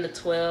 11 to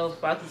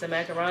 12 boxes of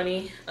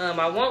macaroni.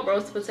 I want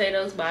roasted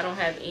potatoes, but I don't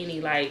have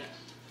any like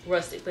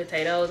rustic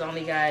potatoes. I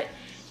only got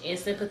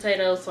instant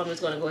potatoes, so I'm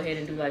just gonna go ahead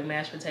and do like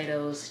mashed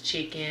potatoes,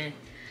 chicken,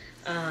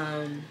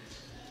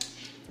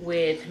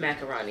 with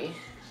macaroni.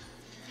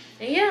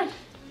 And yeah,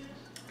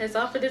 that's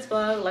all for this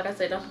vlog. Like I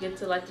said, don't forget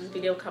to like this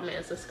video, comment,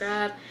 and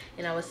subscribe,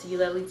 and I will see you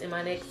lovelies in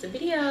my next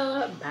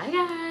video. Bye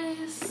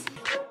guys.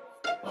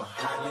 Oh,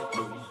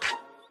 hallelujah.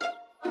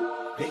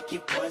 Pick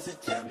your poison,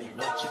 tell me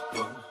what you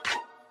do.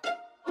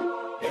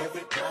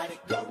 Everybody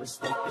go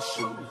respect the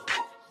shooter,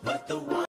 but the one